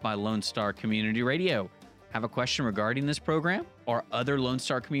reserved by Lone Star Community Radio. Have a question regarding this program or other Lone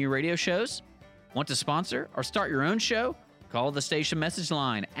Star Community Radio shows? Want to sponsor or start your own show? Call the station message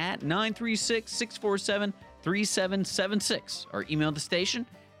line at 936-647-3776 or email the station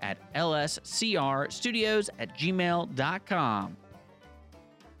at lscrstudios@gmail.com.